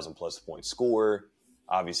 25,000 plus point scorer,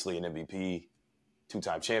 obviously an MVP,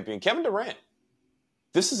 2-time champion, Kevin Durant.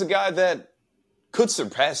 This is a guy that could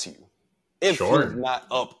surpass you if he's not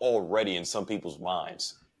up already in some people's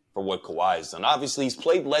minds for what Kawhi has done. Obviously, he's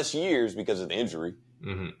played less years because of the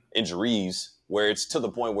injuries, where it's to the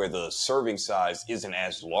point where the serving size isn't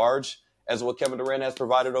as large as what Kevin Durant has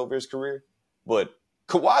provided over his career. But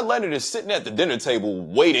Kawhi Leonard is sitting at the dinner table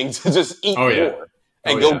waiting to just eat more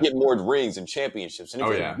and get more rings and championships. And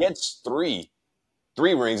if he gets three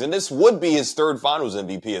rings, and this would be his third Finals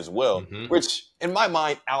MVP as well, which in my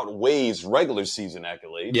mind outweighs regular season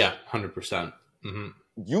accolades. Yeah, 100%.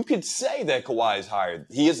 You could say that Kawhi is higher.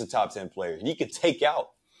 He is a top 10 player. He could take out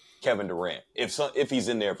Kevin Durant if he's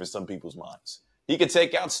in there for some people's minds. He could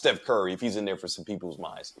take out Steph Curry if he's in there for some people's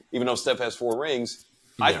minds. Even though Steph has 4 rings,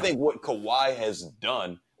 I think what Kawhi has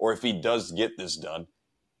done, or if he does get this done,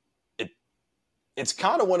 it's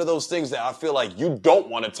kind of one of those things that I feel like you don't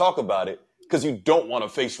want to talk about it because you don't want to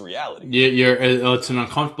face reality. It's an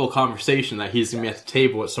uncomfortable conversation that he's going to be at the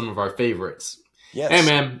table with some of our favorites. Yes. Hey,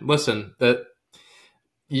 man, listen,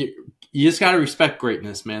 you just got to respect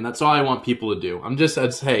greatness, man. That's all I want people to do.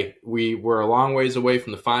 Hey, we're a long ways away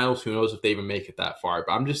from the finals. Who knows if they even make it that far?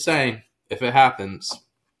 But I'm just saying, if it happens,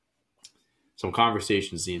 some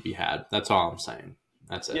conversations need to be had. That's all I'm saying.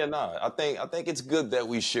 That's it. Yeah, no, I think it's good that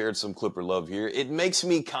we shared some Clipper love here. It makes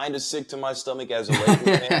me kind of sick to my stomach as a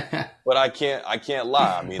Lakers fan, but I can't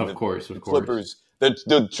lie. I mean, of course. The Clippers,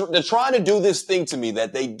 they're trying to do this thing to me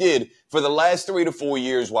that they did for the last 3 to 4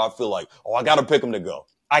 years, where I feel like, I got to pick them to go.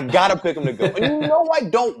 I got to pick them to go. And you know I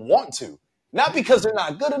don't want to. Not because they're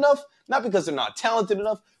not good enough, not because they're not talented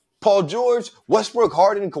enough. Paul George, Westbrook,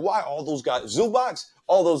 Harden, Kawhi, all those guys, Zubac,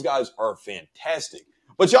 all those guys are fantastic.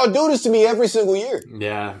 But y'all do this to me every single year.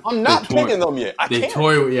 Yeah. I'm not picking them yet. They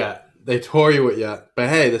tore you with yet. But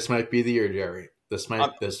hey, this might be the year, Jerry. This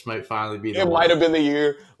might finally be the year. It might have been the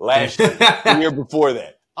year last year, the year before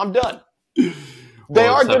that. I'm done. They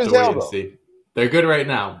are good as hell, though. They're good right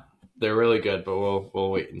now. They're really good, but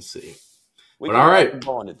we'll wait and see. But all right,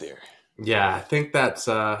 on it there. Yeah, I think that's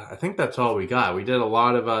all we got. We did a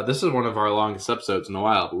lot of this is one of our longest episodes in a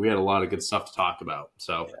while, but we had a lot of good stuff to talk about.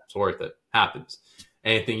 So It's worth it. Happens.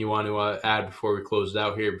 Anything you want to add before we close it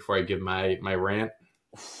out here? Before I give my rant?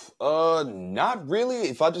 Not really.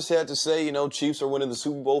 If I just had to say, Chiefs are winning the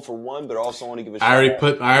Super Bowl for one, but also want to give a shout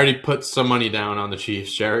out. I already put some money down on the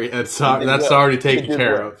Chiefs, Jerry. That's already taken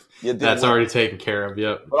care of. That's already taken care of.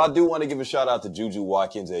 Yep. But I do want to give a shout out to Juju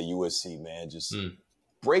Watkins at USC, man. Just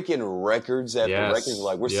breaking records after records.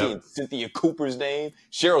 Like we're seeing Cynthia Cooper's name,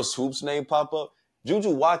 Cheryl Swoop's name pop up. Juju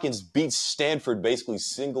Watkins beats Stanford basically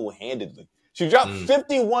single-handedly. She dropped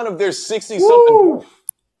 51 of their 60-something.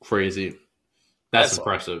 Crazy. That's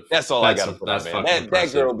impressive. That's all I got to put on, man.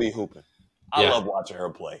 That girl be hooping. I love watching her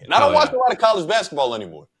play. And I don't watch a lot of college basketball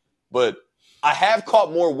anymore. But I have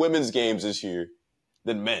caught more women's games this year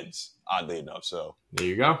than men's, oddly enough. So there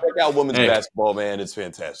you go. Check out women's basketball, man. It's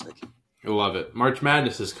fantastic. I love it. March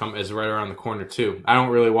Madness is right around the corner, too. I don't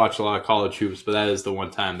really watch a lot of college hoops, but that is the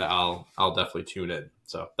one time that I'll definitely tune in.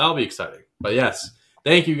 So that'll be exciting. But yes.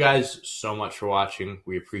 Thank you guys so much for watching.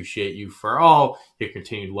 We appreciate you for all your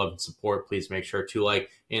continued love and support. Please make sure to like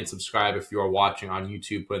and subscribe if you are watching on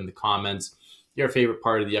YouTube. Put in the comments your favorite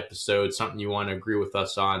part of the episode, something you want to agree with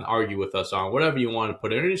us on, argue with us on, whatever you want to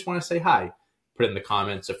put in, or just want to say hi. Put it in the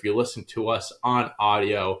comments. If you're listening to us on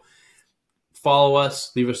audio, follow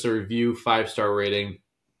us, leave us a review, 5-star rating.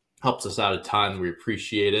 Helps us out a ton. We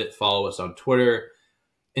appreciate it. Follow us on Twitter,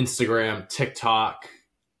 Instagram, TikTok,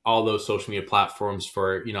 all those social media platforms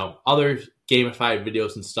for, other gamified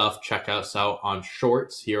videos and stuff. Check us out on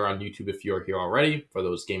Shorts here on YouTube if you're here already for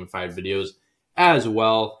those gamified videos as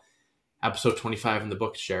well. Episode 25 in the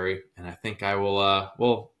books, Jerry. And I think I will, I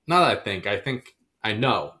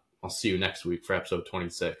know I'll see you next week for episode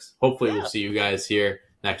 26. Hopefully we'll see you guys here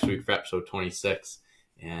next week for episode 26.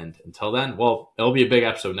 And until then, it'll be a big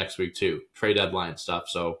episode next week too. Trade deadline stuff.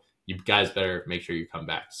 So you guys better make sure you come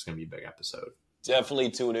back. It's going to be a big episode. Definitely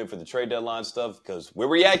tune in for the trade deadline stuff because we're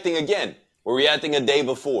reacting again. We're reacting a day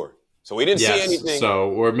before. So we didn't see anything. So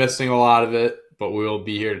we're missing a lot of it, but we will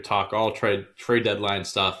be here to talk all trade deadline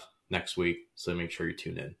stuff next week. So make sure you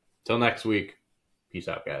tune in. Till next week. Peace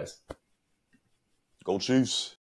out, guys. Go Chiefs.